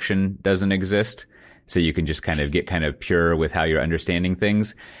assume friction doesn't exist. So you can just kind of get kind of pure with how you're understanding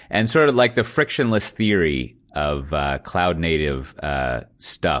things. And sort of like the frictionless theory of cloud native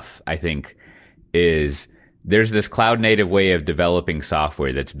stuff, I think, is there's this cloud native way of developing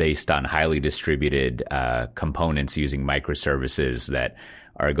software that's based on highly distributed components using microservices that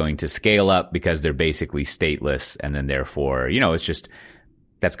are going to scale up because they're basically stateless, and then therefore, you know, it's just,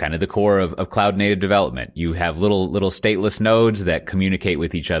 that's kind of the core of cloud native development. You have little stateless nodes that communicate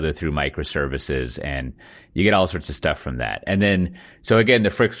with each other through microservices, and you get all sorts of stuff from that. And then, so again, the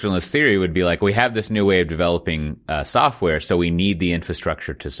frictionless theory would be like, we have this new way of developing software, so we need the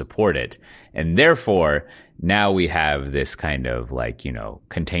infrastructure to support it. And therefore, now we have this kind of like, you know,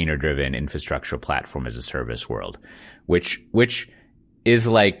 container driven infrastructure platform as a service world, which is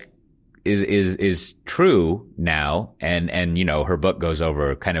like, is true now. And, you know, her book goes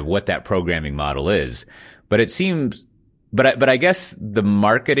over kind of what that programming model is, but it seems, but I guess the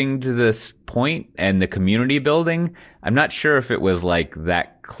marketing to this point and the community building, I'm not sure if it was like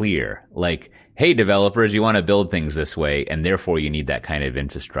that clear, like, hey, developers, you want to build things this way, and therefore you need that kind of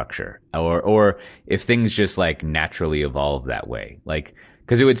infrastructure, or if things just like naturally evolve that way, like,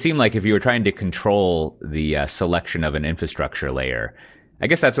 because it would seem like if you were trying to control the selection of an infrastructure layer, I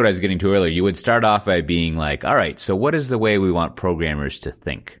guess that's what I was getting to earlier. You would start off by being like, all right, so what is the way we want programmers to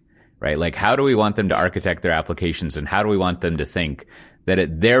think, right? Like, how do we want them to architect their applications, and how do we want them to think that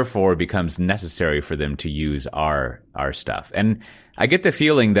it therefore becomes necessary for them to use our stuff? And I get the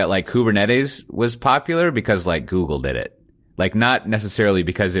feeling that like Kubernetes was popular because like Google did it, like not necessarily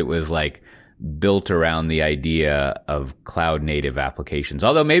because it was like built around the idea of cloud native applications.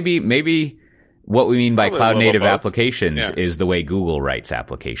 Although maybe what we mean by Probably a cloud little native both. applications Yeah. is the way Google writes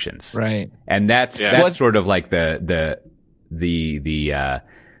applications. Right. And that's sort of like the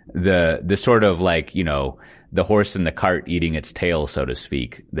sort of like, you know, the horse in the cart eating its tail, so to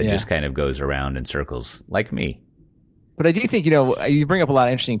speak, that just kind of goes around in circles, like me. But I do think, you know, you bring up a lot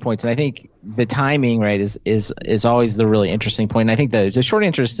of interesting points, and I think the timing, right, is always the really interesting point. And I think the short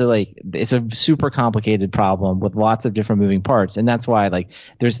answer is to, like, it's a super complicated problem with lots of different moving parts, and that's why, like,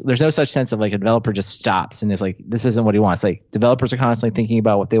 there's no such sense of like a developer just stops and is like, this isn't what he wants. Like, developers are constantly thinking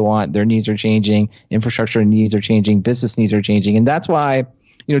about what they want, their needs are changing, infrastructure needs are changing, business needs are changing, and that's why,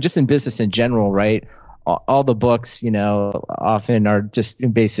 you know, just in business in general, right, all the books, you know, often are just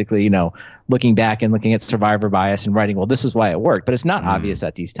basically, you know, looking back and looking at survivor bias and writing, well, this is why it worked, but it's not obvious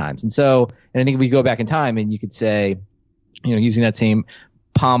at these times. And so, and I think we go back in time and you could say, you know, using that same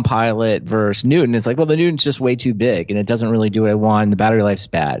Palm Pilot versus Newton, it's like, well, the Newton's just way too big and it doesn't really do what I want. And the battery life's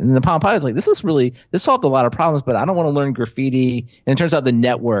bad. And the Palm Pilot's like, this solved a lot of problems, but I don't want to learn graffiti. And it turns out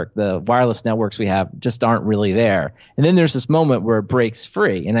the wireless networks we have just aren't really there. And then there's this moment where it breaks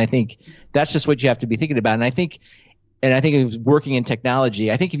free. And I think that's just what you have to be thinking about. And I think it was working in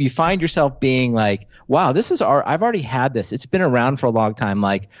technology. I think if you find yourself being like, wow, I've already had this. It's been around for a long time.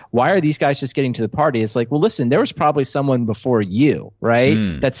 Like, why are these guys just getting to the party? It's like, well, listen, there was probably someone before you,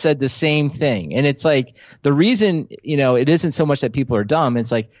 right? That said the same thing. And it's like, the reason, you know, it isn't so much that people are dumb.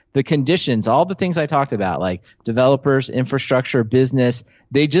 It's like the conditions, all the things I talked about, like developers, infrastructure, business,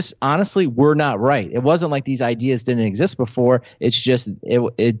 they just honestly were not right. It wasn't like these ideas didn't exist before. It's just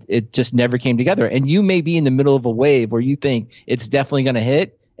it just never came together. And you may be in the middle of a wave where you think it's definitely going to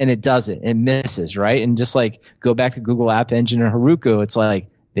hit and it doesn't. It misses, right? And just like go back to Google App Engine or Heroku, it's like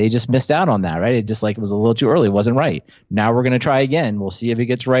they just missed out on that, right? It just like it was a little too early. It wasn't right. Now we're going to try again. We'll see if it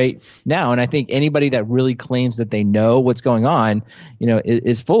gets right now. And I think anybody that really claims that they know what's going on, you know,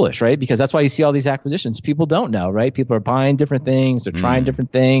 is foolish, right? Because that's why you see all these acquisitions. People don't know, right? People are buying different things. They're trying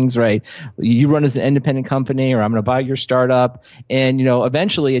different things, right? You run as an independent company, or I'm going to buy your startup. And, you know,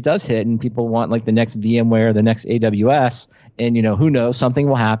 eventually it does hit and people want like the next VMware, the next AWS. And, you know, who knows, something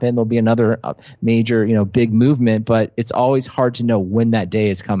will happen. There'll be another major, you know, big movement, but it's always hard to know when that day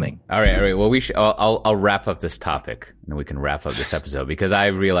is coming. All right. Well, I'll wrap up this topic and then we can wrap up this episode, because I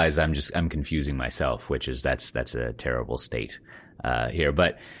realize I'm confusing myself, which is that's a terrible state here.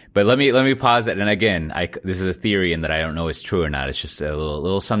 But let me pause it. And again, this is a theory and that I don't know is true or not. It's just a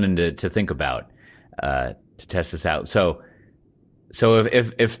little something to think about, to test this out. So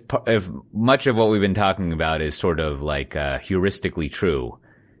if much of what we've been talking about is sort of like heuristically true,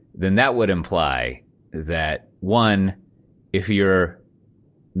 then that would imply that, one, if you're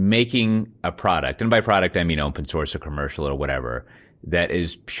making a product, and by product I mean open source or commercial or whatever, that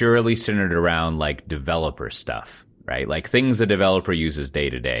is purely centered around like developer stuff, right? Like things the developer uses day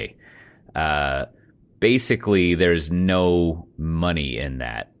to day. Basically, there's no money in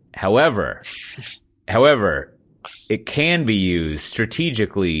that. However, it can be used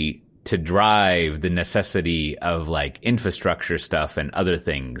strategically to drive the necessity of like infrastructure stuff and other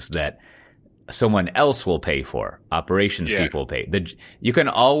things that someone else will pay for. Operations people pay. You can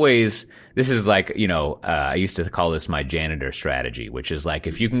always, this is like, you know, I used to call this my janitor strategy, which is like,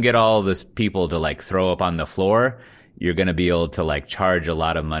 if you can get all this people to like throw up on the floor, you're going to be able to like charge a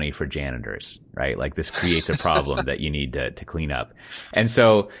lot of money for janitors, right? Like this creates a problem that you need to clean up. And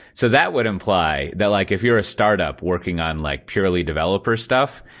so that would imply that like if you're a startup working on like purely developer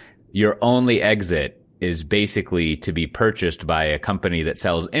stuff, your only exit is basically to be purchased by a company that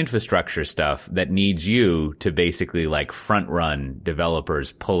sells infrastructure stuff that needs you to basically like front run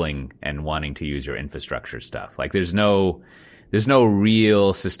developers pulling and wanting to use your infrastructure stuff. Like there's no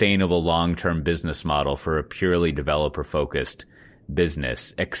real sustainable long-term business model for a purely developer-focused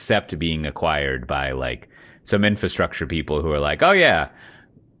business, except being acquired by like some infrastructure people who are like, oh yeah,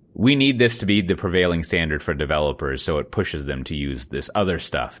 we need this to be the prevailing standard for developers, so it pushes them to use this other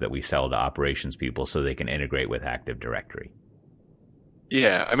stuff that we sell to operations people so they can integrate with Active Directory.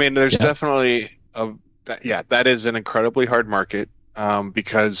 Yeah, I mean, there's definitely that is an incredibly hard market,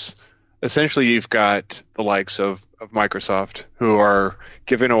 because essentially you've got the likes of Microsoft, who are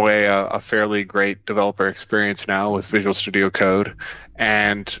giving away a fairly great developer experience now with Visual Studio Code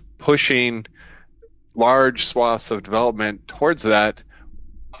and pushing large swaths of development towards that,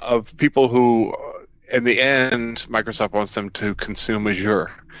 of people who, in the end, Microsoft wants them to consume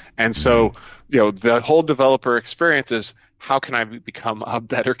Azure. And so, you know, the whole developer experience is, how can I become a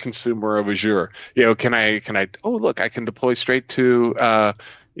better consumer of Azure? You know, can I, oh, look, I can deploy straight to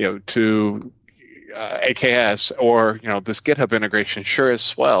AKS, or, you know, this GitHub integration sure is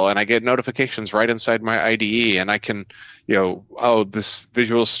swell, and I get notifications right inside my IDE, and I can, you know, oh, this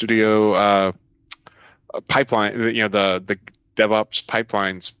Visual Studio pipeline, the DevOps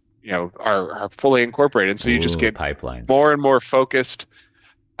pipelines, are fully incorporated. And so you just get pipelines more and more focused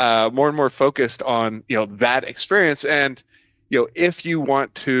on, that experience. And, if you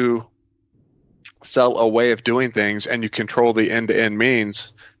want to sell a way of doing things and you control the end-to-end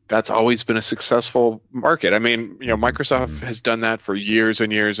means, that's always been a successful market. I mean, Microsoft has done that for years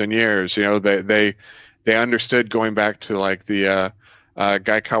and years and years. They understood going back to like the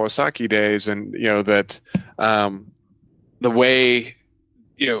Guy Kawasaki days, and that the way,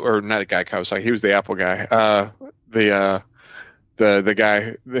 or not a Guy Kawasaki, he was the Apple guy. The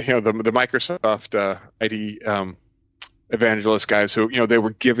guy, the Microsoft ID evangelist guys who, they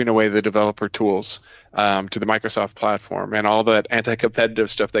were giving away the developer tools to the Microsoft platform, and all that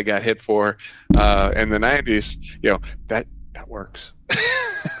anti-competitive stuff they got hit for in the 90s. That works.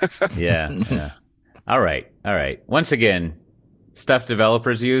 Yeah. All right. Once again, stuff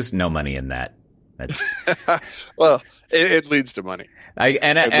developers use, no money in that. That's well, it leads to money.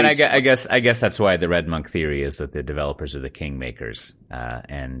 I guess that's why the Red Monk theory is that the developers are the kingmakers,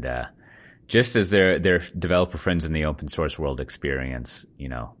 and just as their developer friends in the open source world experience,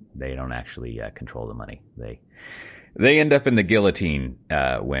 they don't actually control the money. They end up in the guillotine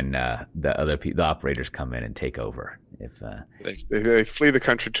when the operators come in and take over. If they flee the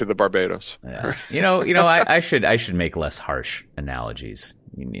country to the Barbados. I should make less harsh analogies.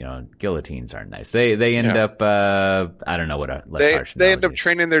 Guillotines aren't nice. They end up I don't know what a less harsh. They end up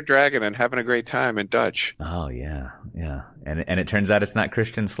training their dragon and having a great time in Dutch. Oh yeah, and it turns out it's not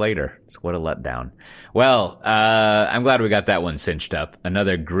Christian Slater. It's what a letdown. Well, I'm glad we got that one cinched up.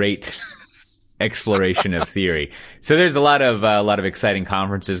 Another great exploration of theory. So there's a lot of exciting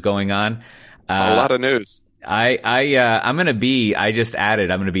conferences going on. A lot of news. I'm going to be at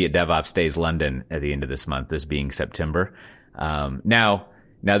DevOps Days London at the end of this month, this being September.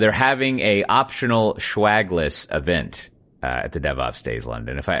 Now they're having a optional Schwagless event at the DevOps Days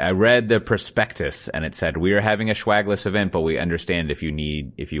London. I read the prospectus, and it said we are having a Schwagless event, but we understand if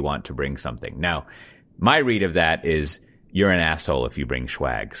you want to bring something. Now, my read of that is you're an asshole if you bring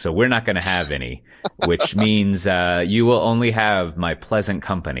swag. So we're not going to have any, which means you will only have my pleasant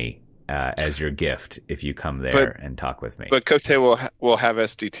company as your gift if you come there and talk with me. But Cote will have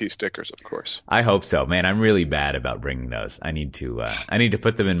SDT stickers, of course. I hope so, man. I'm really bad about bringing those. I need to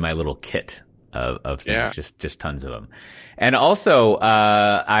put them in my little kit of things, just tons of them. And also,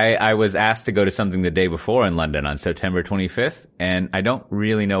 I was asked to go to something the day before in London on September 25th, and I don't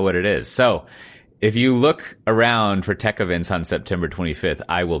really know what it is. So if you look around for tech events on September 25th,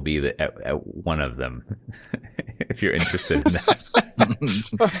 I will be at one of them. If you're interested in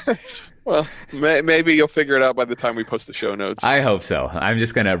that. Well, maybe you'll figure it out by the time we post the show notes. I hope so. I'm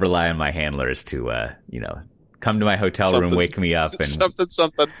just going to rely on my handlers to, come to my hotel room, wake me up, and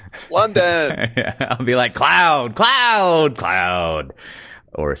something. London. I'll be like cloud,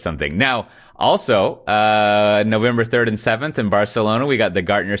 or something. Now, also, November 3rd and 7th in Barcelona, we got the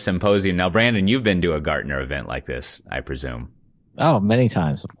Gartner Symposium. Now, Brandon, you've been to a Gartner event like this, I presume. Oh, many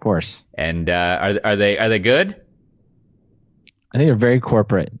times, of course. And are they good? I think they're very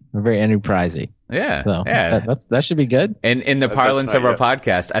corporate. They're very enterprisey. Yeah. So that should be good. And in the parlance of our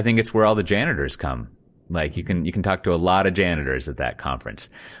podcast, I think it's where all the janitors come. Like you can talk to a lot of janitors at that conference.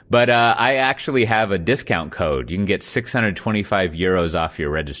 But I actually have a discount code. You can get 625 euros off your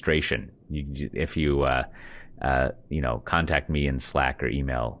registration if you contact me in Slack or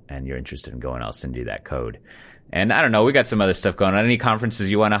email and you're interested in going. I'll send you that code. And I don't know, we got some other stuff going on. Any conferences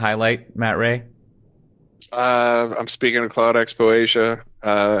you want to highlight, Matt Ray? I'm speaking at Cloud Expo Asia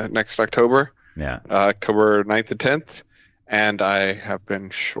next October. Yeah. October 9th and 10th. And I have been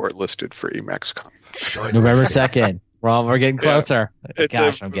shortlisted for EmacsConf. November 2nd. We're getting closer.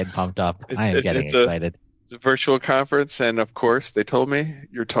 Yeah. I'm getting pumped up. I am getting excited. It's a virtual conference, and of course, they told me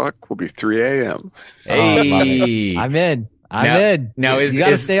your talk will be 3 a.m. Hey. I'm in. Now, you got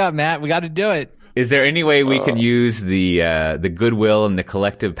to stay up, Matt. We got to do it. Is there any way we can use the goodwill and the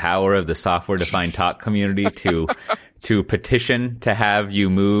collective power of the software-defined talk community to petition to have you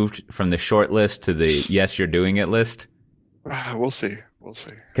moved from the short list to the yes, you're doing it list? We'll see.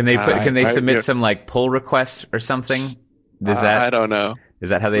 Can they submit some like pull requests or something? I don't know. Is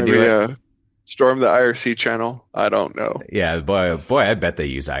that how they do it? Storm the IRC channel. I don't know. Yeah, boy, I bet they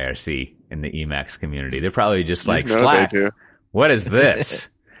use IRC in the Emacs community. They're probably just like Slack. What is this?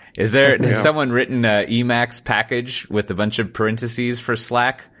 Has someone written an Emacs package with a bunch of parentheses for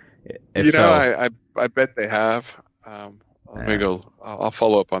Slack? I bet they have. I'll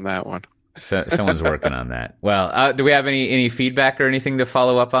follow up on that one. So someone's working on that. Well, do we have any feedback or anything to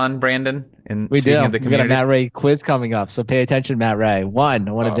follow up on, Brandon? And We do. of the We got a community. Matt Ray quiz coming up, so pay attention, Matt Ray. One,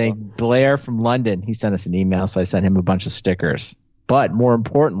 I want to thank Blair from London. He sent us an email, so I sent him a bunch of stickers. But more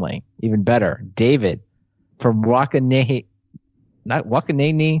importantly, even better, David from Wakanene,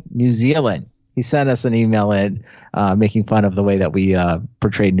 New Zealand. He sent us an email in making fun of the way that we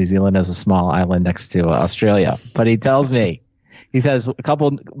portrayed New Zealand as a small island next to Australia. But he tells me, he says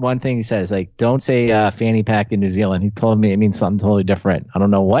one thing he says, like, don't say fanny pack in New Zealand. He told me it means something totally different. I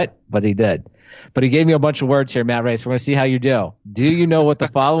don't know what, but he did. But he gave me a bunch of words here, Matt Ray, so we're going to see how you do. Do you know what the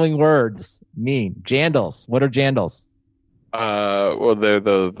following words mean? Jandals. What are jandals? Well, they're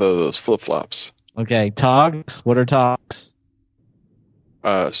those flip-flops. Okay. Togs. What are togs?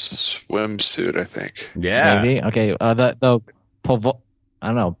 Swimsuit, I think. Yeah. Maybe. Okay. I don't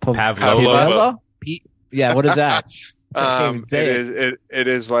know. Pavlova? Yeah. What is that? It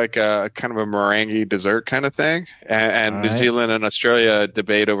is like a kind of a meringue dessert kind of thing, and New right. Zealand and Australia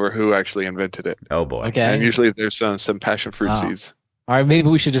debate over who actually invented it. Oh boy. Okay. And usually there's some passion fruit seeds. All right, maybe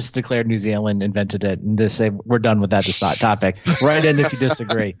we should just declare New Zealand invented it and just say we're done with that topic. Write in if you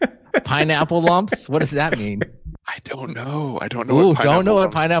disagree. Pineapple lumps? What does that mean? I don't know. I don't know. Ooh, what don't know what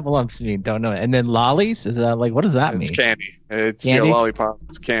lumps- pineapple lumps mean. Don't know it. And then lollies? Is that like, what does that mean? It's candy. It's Candy? a lollipop.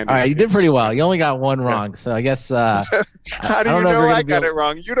 It's candy. All right, you did pretty well. You only got one wrong, so I guess. How do I you don't know if know we're gonna I be got able- it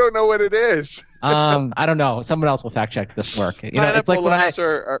wrong? You don't know what it is. I don't know. Someone else will fact check this work. You know, it's like when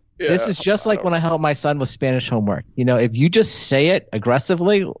this is just like when I help my son with Spanish homework. You know, if you just say it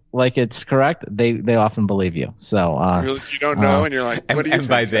aggressively, like it's correct, they often believe you. So you don't know, and you're like, what do you And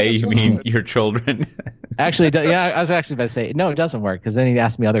by think? they, This you is mean good. your children. actually, yeah, I was actually about to say no, it doesn't work because then he'd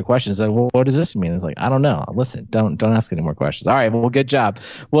ask me other questions. Like, well, what does this mean? It's like, I don't know. Listen, don't ask any more questions. All right, well, good job.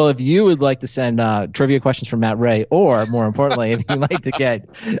 Well, if you would like to send trivia questions from Matt Ray, or more importantly, if you'd like to get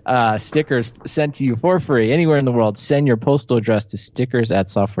stickers sent to you for free anywhere in the world, send your postal address to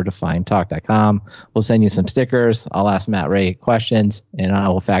stickers@softwaredefinedtalk.com. We'll send you some stickers. I'll ask Matt Ray questions, and I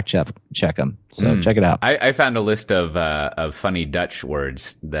will fact check them. So check it out. I found a list of funny Dutch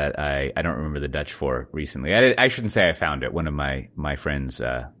words that I don't remember the Dutch for recently. I shouldn't say I found it. One of my friends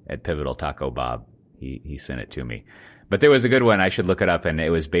at Pivotal, Taco Bob, he sent it to me. But there was a good one. I should look it up, and it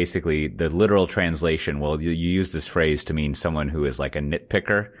was basically the literal translation. Well, you use this phrase to mean someone who is like a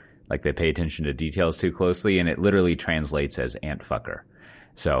nitpicker, like they pay attention to details too closely, and it literally translates as ant fucker.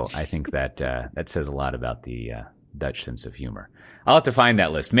 So I think that that says a lot about the Dutch sense of humor. I'll have to find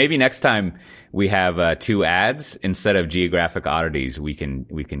that list. Maybe next time we have 2 ads instead of geographic oddities, we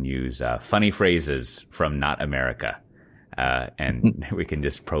can use funny phrases from not America, and we can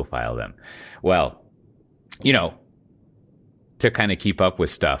just profile them. Well, you know, to kind of keep up with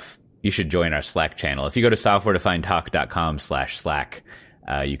stuff, you should join our Slack channel. If you go to softwaredefinedtalk.com/Slack,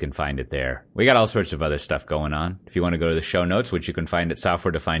 you can find it there. We got all sorts of other stuff going on. If you want to go to the show notes, which you can find at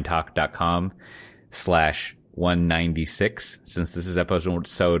softwaredefinedtalk.com/196. Since this is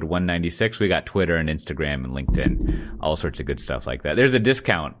episode 196, we got Twitter and Instagram and LinkedIn, all sorts of good stuff like that. There's a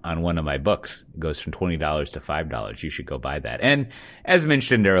discount on one of my books. It goes from $20 to $5. You should go buy that. And as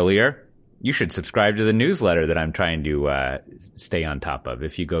mentioned earlier, you should subscribe to the newsletter that I'm trying to stay on top of.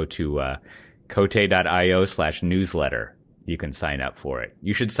 If you go to kote.io/newsletter, you can sign up for it.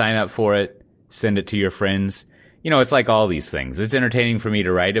 You should sign up for it, send it to your friends. You know, it's like all these things. It's entertaining for me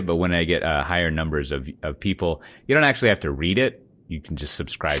to write it, but when I get higher numbers of people, you don't actually have to read it. You can just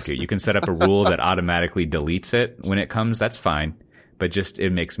subscribe to it. You can set up a rule that automatically deletes it when it comes. That's fine. But just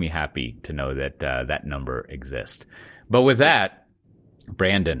it makes me happy to know that that number exists. But with that,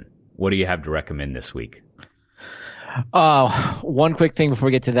 Brandon, what do you have to recommend this week? One quick thing before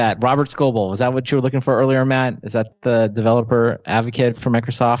we get to that. Robert Scoble, was that what you were looking for earlier, Matt? Is that the developer advocate for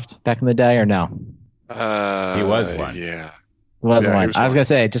Microsoft back in the day, or no? He was one. Yeah. Was Yeah, he one. was I was one. gonna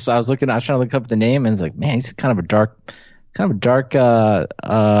say, I was trying to look up the name, and it's like, man, he's kind of a dark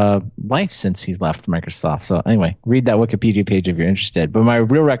life since he left Microsoft. So anyway, read that Wikipedia page if you're interested. But my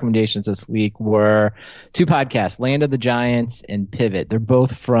real recommendations this week were 2 podcasts, Land of the Giants and Pivot. They're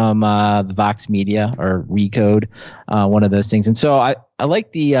both from the Vox Media or Recode, one of those things. And so I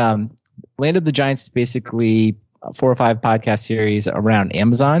like the Land of the Giants, basically 4 or 5 podcast series around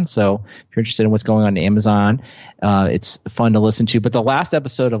Amazon. So if you're interested in what's going on in Amazon, it's fun to listen to. But the last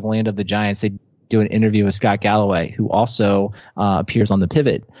episode of Land of the Giants, they do an interview with Scott Galloway, who also appears on the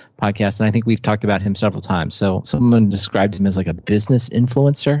Pivot podcast. And I think we've talked about him several times. So someone described him as like a business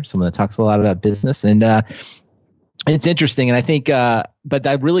influencer, someone that talks a lot about business. And it's interesting. And I think, but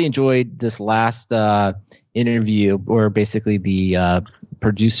I really enjoyed this last interview, or basically the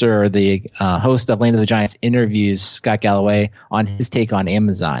producer or the host of Land of the Giants interviews Scott Galloway on his take on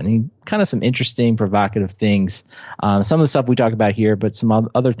Amazon. And kind of some interesting, provocative things. Some of the stuff we talk about here, but some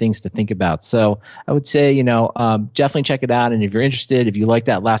other things to think about. So I would say, definitely check it out. And if you're interested, if you like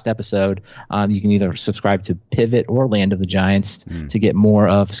that last episode, you can either subscribe to Pivot or Land of the Giants to get more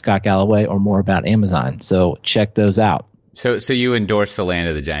of Scott Galloway or more about Amazon. So check those out. So you endorse the Land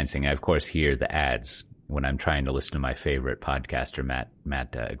of the Giants thing. I, of course, hear the ads when I'm trying to listen to my favorite podcaster,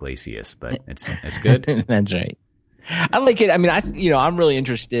 Matt Iglesias, but it's good. That's right. I like it. I mean, I'm really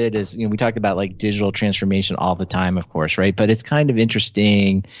interested as, we talk about like digital transformation all the time, of course, right? But it's kind of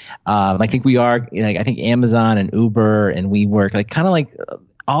interesting. I think I think Amazon and Uber and WeWork, like kind of like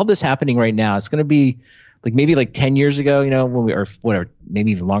all this happening right now. It's going to be like maybe like 10 years ago, or whatever,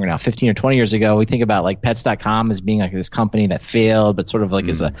 maybe even longer now, 15 or 20 years ago, we think about like Pets.com as being like this company that failed, but sort of like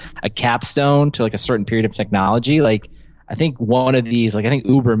as a capstone to like a certain period of technology. Like, I think one of these, like I think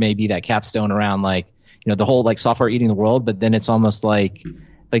Uber may be that capstone around like, the whole like software eating the world, but then it's almost like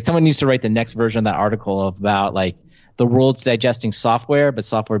someone needs to write the next version of that article about like the world's digesting software, but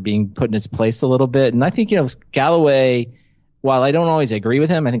software being put in its place a little bit. And I think, Galloway, while I don't always agree with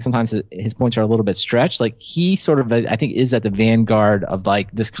him, I think sometimes his points are a little bit stretched. Like he sort of, I think, is at the vanguard of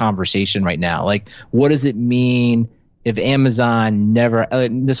like this conversation right now. Like, what does it mean if Amazon never?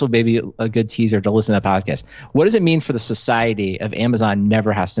 This will maybe a good teaser to listen to that podcast. What does it mean for the society if Amazon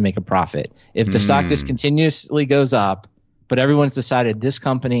never has to make a profit? If the stock just continuously goes up, but everyone's decided this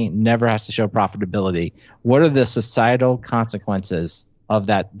company never has to show profitability, what are the societal consequences of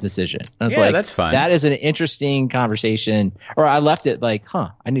that decision? And it's that's fun. That is an interesting conversation. Or I left it like, I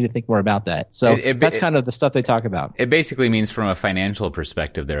need to think more about that. So that's kind of the stuff they talk about. It basically means from a financial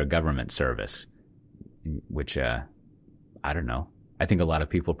perspective, they're a government service, which I don't know. I think a lot of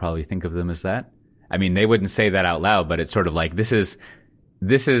people probably think of them as that. I mean, they wouldn't say that out loud, but it's sort of like this is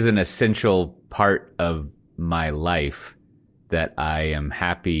an essential part of my life that I am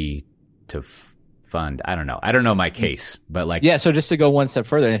happy to fund. I don't know my case, but like, yeah. So just to go one step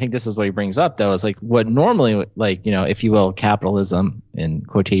further, and I think this is what he brings up though, is like what normally, like, if you will, capitalism in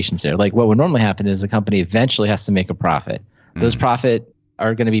quotations there, like what would normally happen is the company eventually has to make a profit. Those profit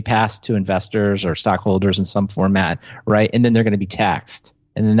are going to be passed to investors or stockholders in some format, right? And then they're going to be taxed.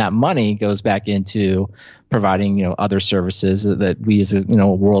 And then that money goes back into providing, other services that we as a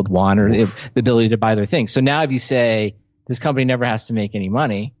world want, or the ability to buy their things. So now if you say this company never has to make any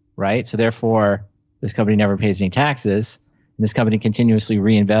money, right? So therefore, this company never pays any taxes, and this company continuously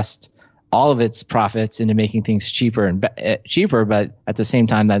reinvests all of its profits into making things cheaper and cheaper. But at the same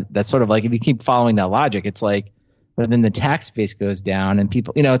time, that's sort of like, if you keep following that logic, it's like, but then the tax base goes down, and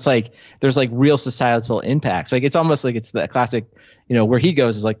people, it's like there's like real societal impacts. Like it's almost like it's the classic, where he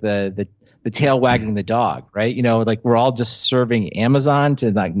goes is like the tail wagging the dog, right? Like we're all just serving Amazon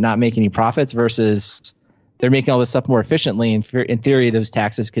to like not make any profits versus they're making all this stuff more efficiently. And in theory, those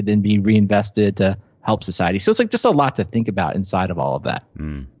taxes could then be reinvested to help society. So it's like just a lot to think about inside of all of that.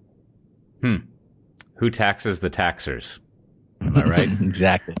 Who taxes the taxers? Am I right?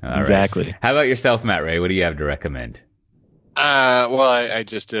 Exactly. Exactly. Right. How about yourself, Matt Ray? What do you have to recommend? Well, I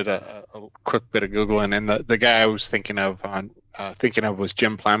just did a quick bit of Googling, and the guy I was thinking of was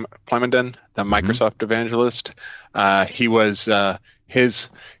Jim Plamondon, the Microsoft evangelist. He was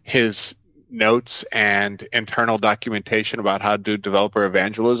his notes and internal documentation about how to do developer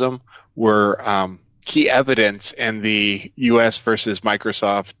evangelism were key evidence in the U.S. versus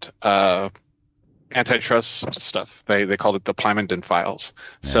Microsoft antitrust stuff. They called it the Plamondon files.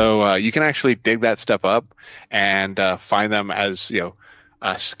 Yeah. So you can actually dig that stuff up and find them as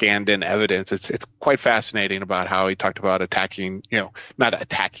scanned in evidence. It's quite fascinating about how he talked about attacking, not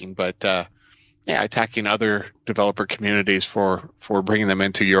attacking, but attacking other developer communities for bringing them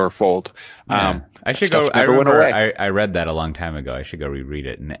into your fold. I should go. I read that a long time ago. I should go reread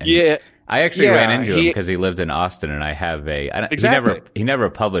it. And I actually ran into him because he lived in Austin, and I have he never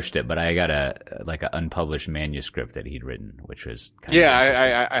published it, but I got an unpublished manuscript that he'd written, which was kind of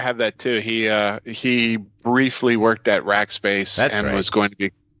I have that too. He briefly worked at Rackspace was going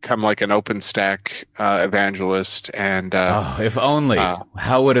to become like an OpenStack evangelist, and if only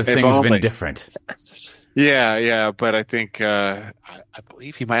how would have things been different? Yeah, but I think I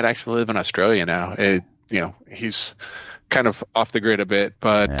believe he might actually live in Australia now. He's kind of off the grid a bit,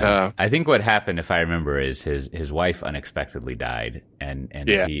 but I think what happened, if I remember, is his wife unexpectedly died, and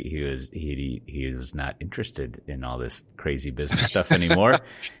he was not interested in all this crazy business stuff anymore,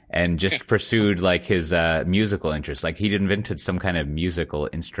 and just pursued like his musical interests. Like he'd invented some kind of musical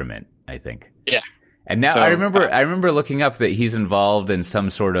instrument, I think. Yeah. And now I remember looking up that he's involved in some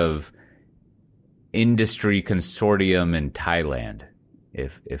sort of industry consortium in Thailand.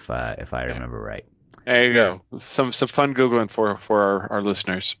 if I remember right. There you go. Some fun Googling for our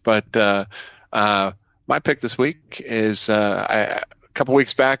listeners. But my pick this week is a couple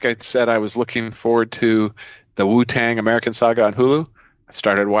weeks back I said I was looking forward to the Wu-Tang American Saga on Hulu. I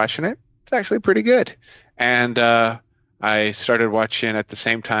started watching it. It's actually pretty good. And I started watching at the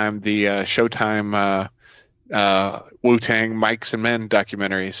same time the Showtime Wu-Tang Mics and Men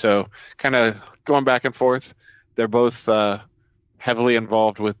documentary. So kind of going back and forth. They're both heavily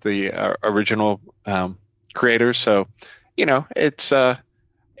involved with the original creators. So, it's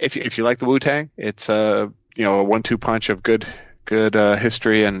if you like the Wu-Tang, it's a 1-2 punch of good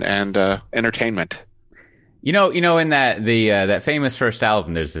history and entertainment. In that famous first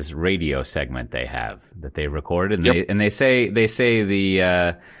album, there's this radio segment they have that they recorded, and they say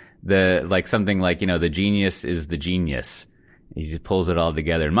the like something like, the genius is the genius. He just pulls it all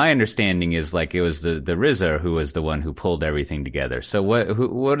together. And my understanding is like it was the RZA who was the one who pulled everything together. So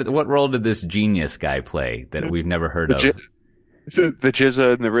what role did this genius guy play that we've never heard of? The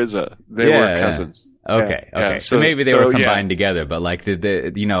Jizza and the RZA, they were cousins. Okay. So maybe they were combined together, but like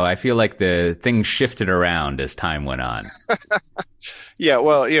I feel like the things shifted around as time went on. Yeah,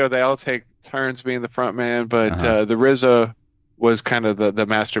 well, they all take turns being the front man, but the RZA was kind of the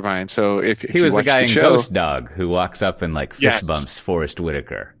mastermind. So if he was the guy in Ghost Dog who walks up and like fist bumps Forrest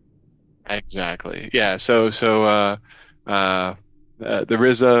Whitaker. Exactly. Yeah. So the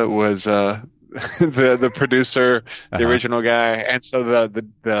RZA was the producer, the original guy, and so the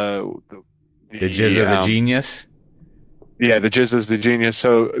Jizza the genius. Yeah, the Jizza's the genius.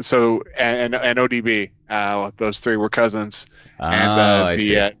 So and ODB, those three were cousins. And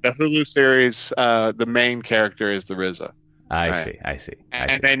the Hulu series, the main character is the RZA. I see.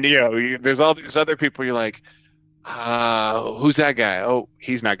 And then there's all these other people. You're like, who's that guy? Oh,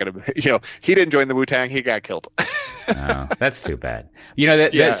 he's not gonna. He didn't join the Wu-Tang. He got killed. Oh, that's too bad.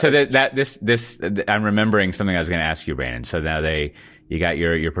 I'm remembering something I was going to ask you, Brandon. So now you got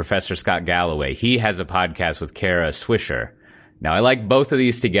your Professor Scott Galloway. He has a podcast with Kara Swisher. Now I like both of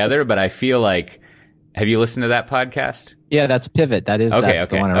these together, but I feel like, have you listened to that podcast? Yeah, that's Pivot. That is okay.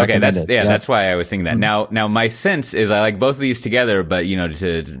 The one I recommended. That's why I was thinking that. Now my sense is I like both of these together, but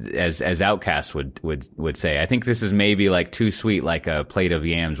as Outcast would say, I think this is maybe like too sweet, like a plate of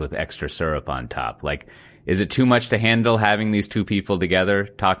yams with extra syrup on top. Like, is it too much to handle having these two people together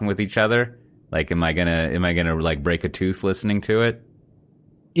talking with each other? Like, am I gonna like break a tooth listening to it?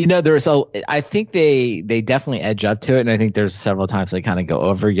 I think they definitely edge up to it, and I think there's several times they kind of go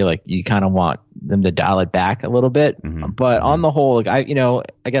over. You kind of want them to dial it back a little bit, but on the whole, I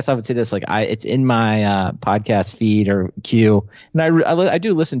guess I would say this: it's in my podcast feed or queue, and I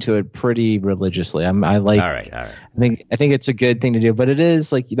do listen to it pretty religiously. All right. I think it's a good thing to do, but it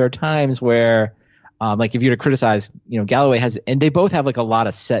is like there are times where. Like if you were to criticize, Galloway has, and they both have like a lot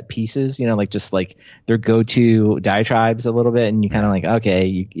of set pieces, just like their go-to diatribes a little bit. And you kind of like,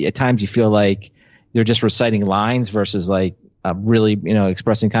 okay, at times you feel like they're just reciting lines versus like really,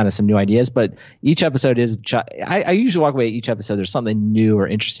 expressing kind of some new ideas. But each episode is, I usually walk away each episode. There's something new or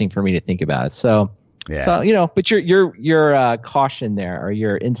interesting for me to think about. So but your caution there or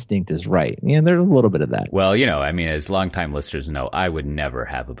your instinct is right. There's a little bit of that. Well, as longtime listeners know, I would never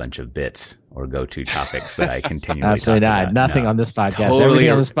have a bunch of bits or go-to topics that I continually absolutely talk not. about. Nothing on this podcast. Totally.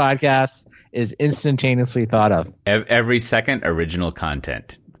 Everything on this podcast is instantaneously thought of. Every second, original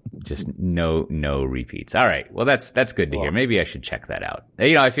content. Just no repeats. All right. Well, that's good to hear. Maybe I should check that out.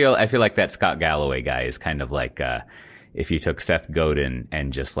 I feel like that Scott Galloway guy is kind of like if you took Seth Godin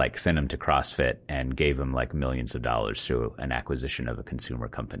and just like sent him to CrossFit and gave him like millions of dollars through an acquisition of a consumer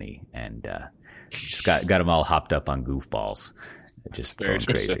company and just got him all hopped up on goofballs. Just very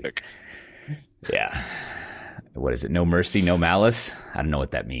specific. Crazy. Yeah. What is it? No mercy, no malice? I don't know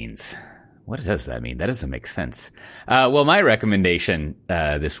what that means. What does that mean? That doesn't make sense. Well, my recommendation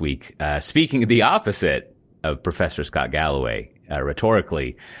this week, speaking of the opposite of Professor Scott Galloway,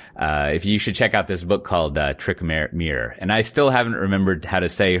 rhetorically, if you should check out this book called Trick Mirror. And I still haven't remembered how to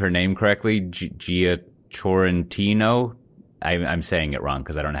say her name correctly. Gia Torrentino. I'm saying it wrong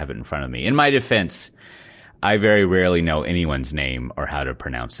because I don't have it in front of me. In my defense, I very rarely know anyone's name or how to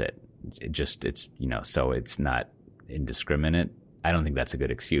pronounce it. So it's not indiscriminate. I don't think that's a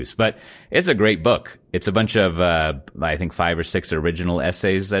good excuse, but it's a great book. It's a bunch of, I think 5 or 6 original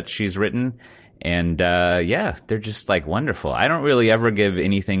essays that she's written. And, they're just like wonderful. I don't really ever give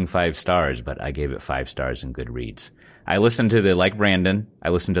anything 5 stars, but I gave it 5 stars in Goodreads. I listened to like Brandon, I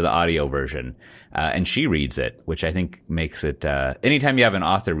listened to the audio version, and she reads it, which I think makes it, anytime you have an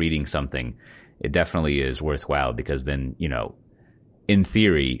author reading something, it definitely is worthwhile because then, in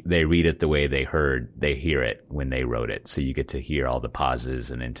theory, they read it the way they hear it when they wrote it. So you get to hear all the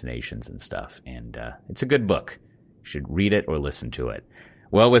pauses and intonations and stuff. And it's a good book. You should read it or listen to it.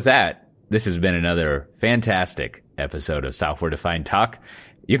 Well, with that, this has been another fantastic episode of Software Defined Talk.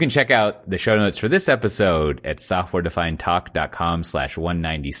 You can check out the show notes for this episode at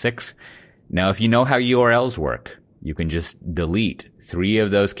softwaredefinedtalk.com/196. Now, if you know how URLs work, you can just delete 3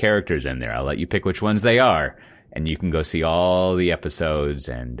 of those characters in there. I'll let you pick which ones they are. And you can go see all the episodes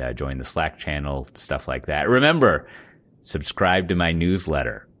and join the Slack channel, stuff like that. Remember, subscribe to my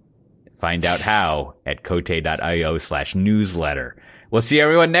newsletter. Find out how at cote.io/newsletter. We'll see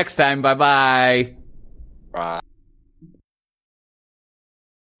everyone next time. Bye-bye. Bye.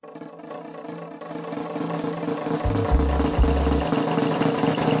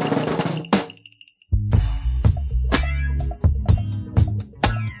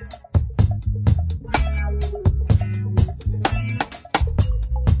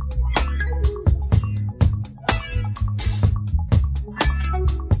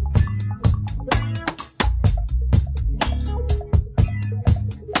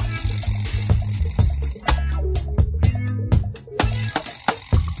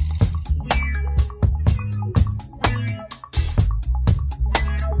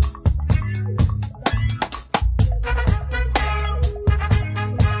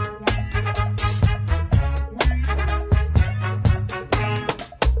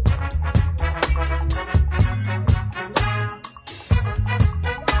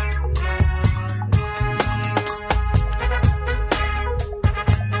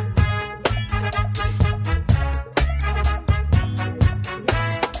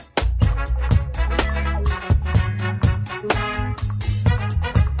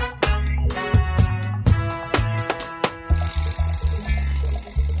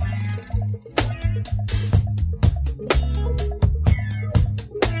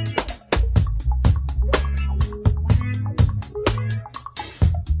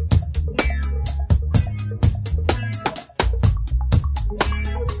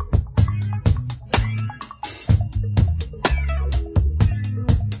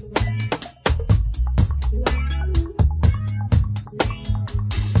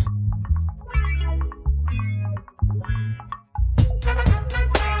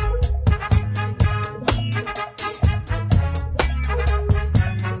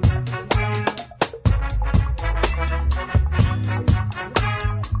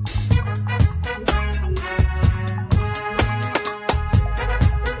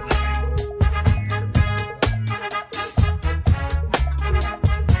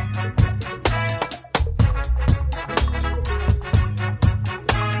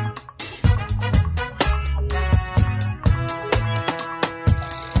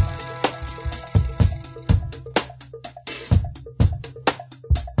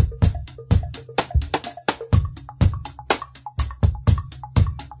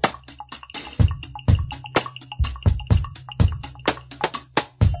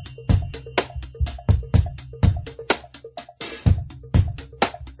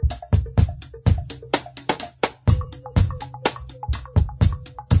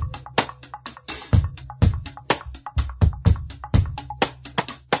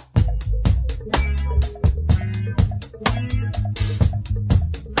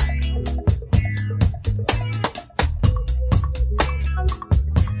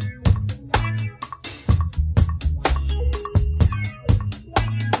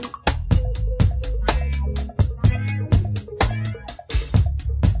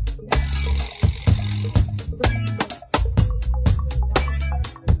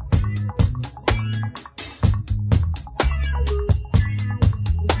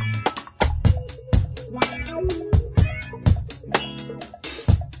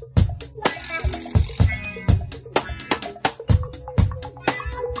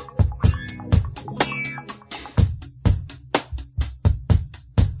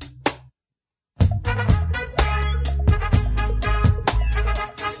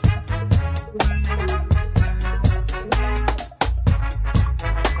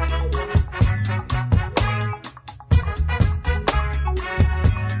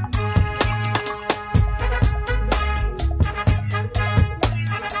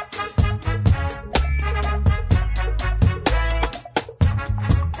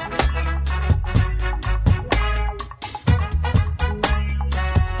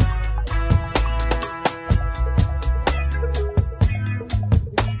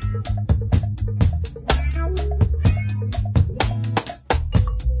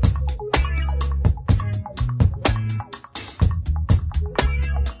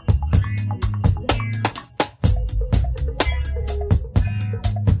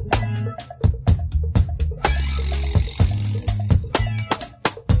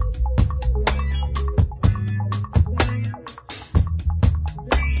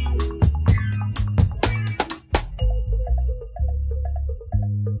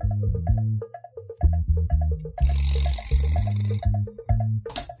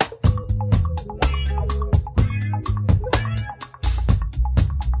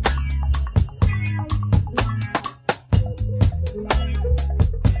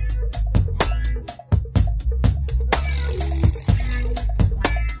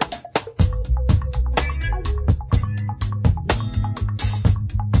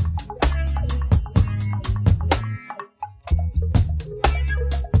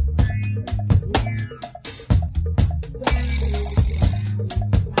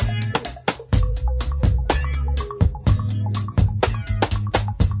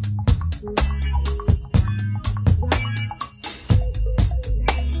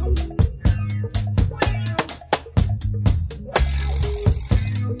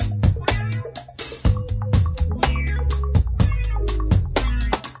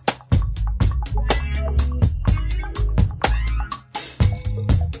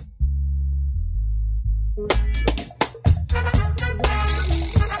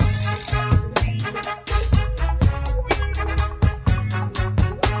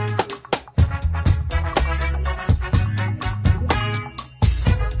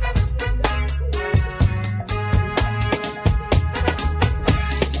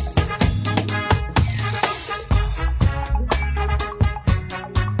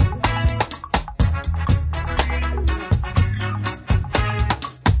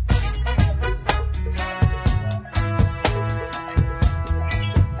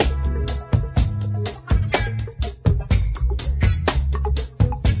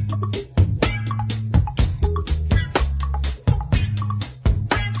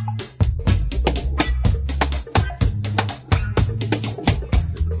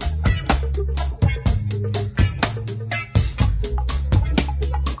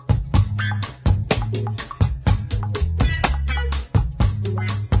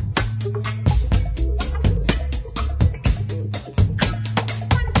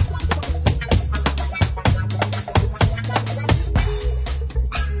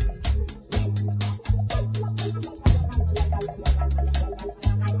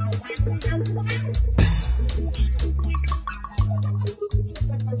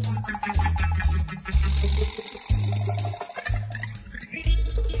 Thank you.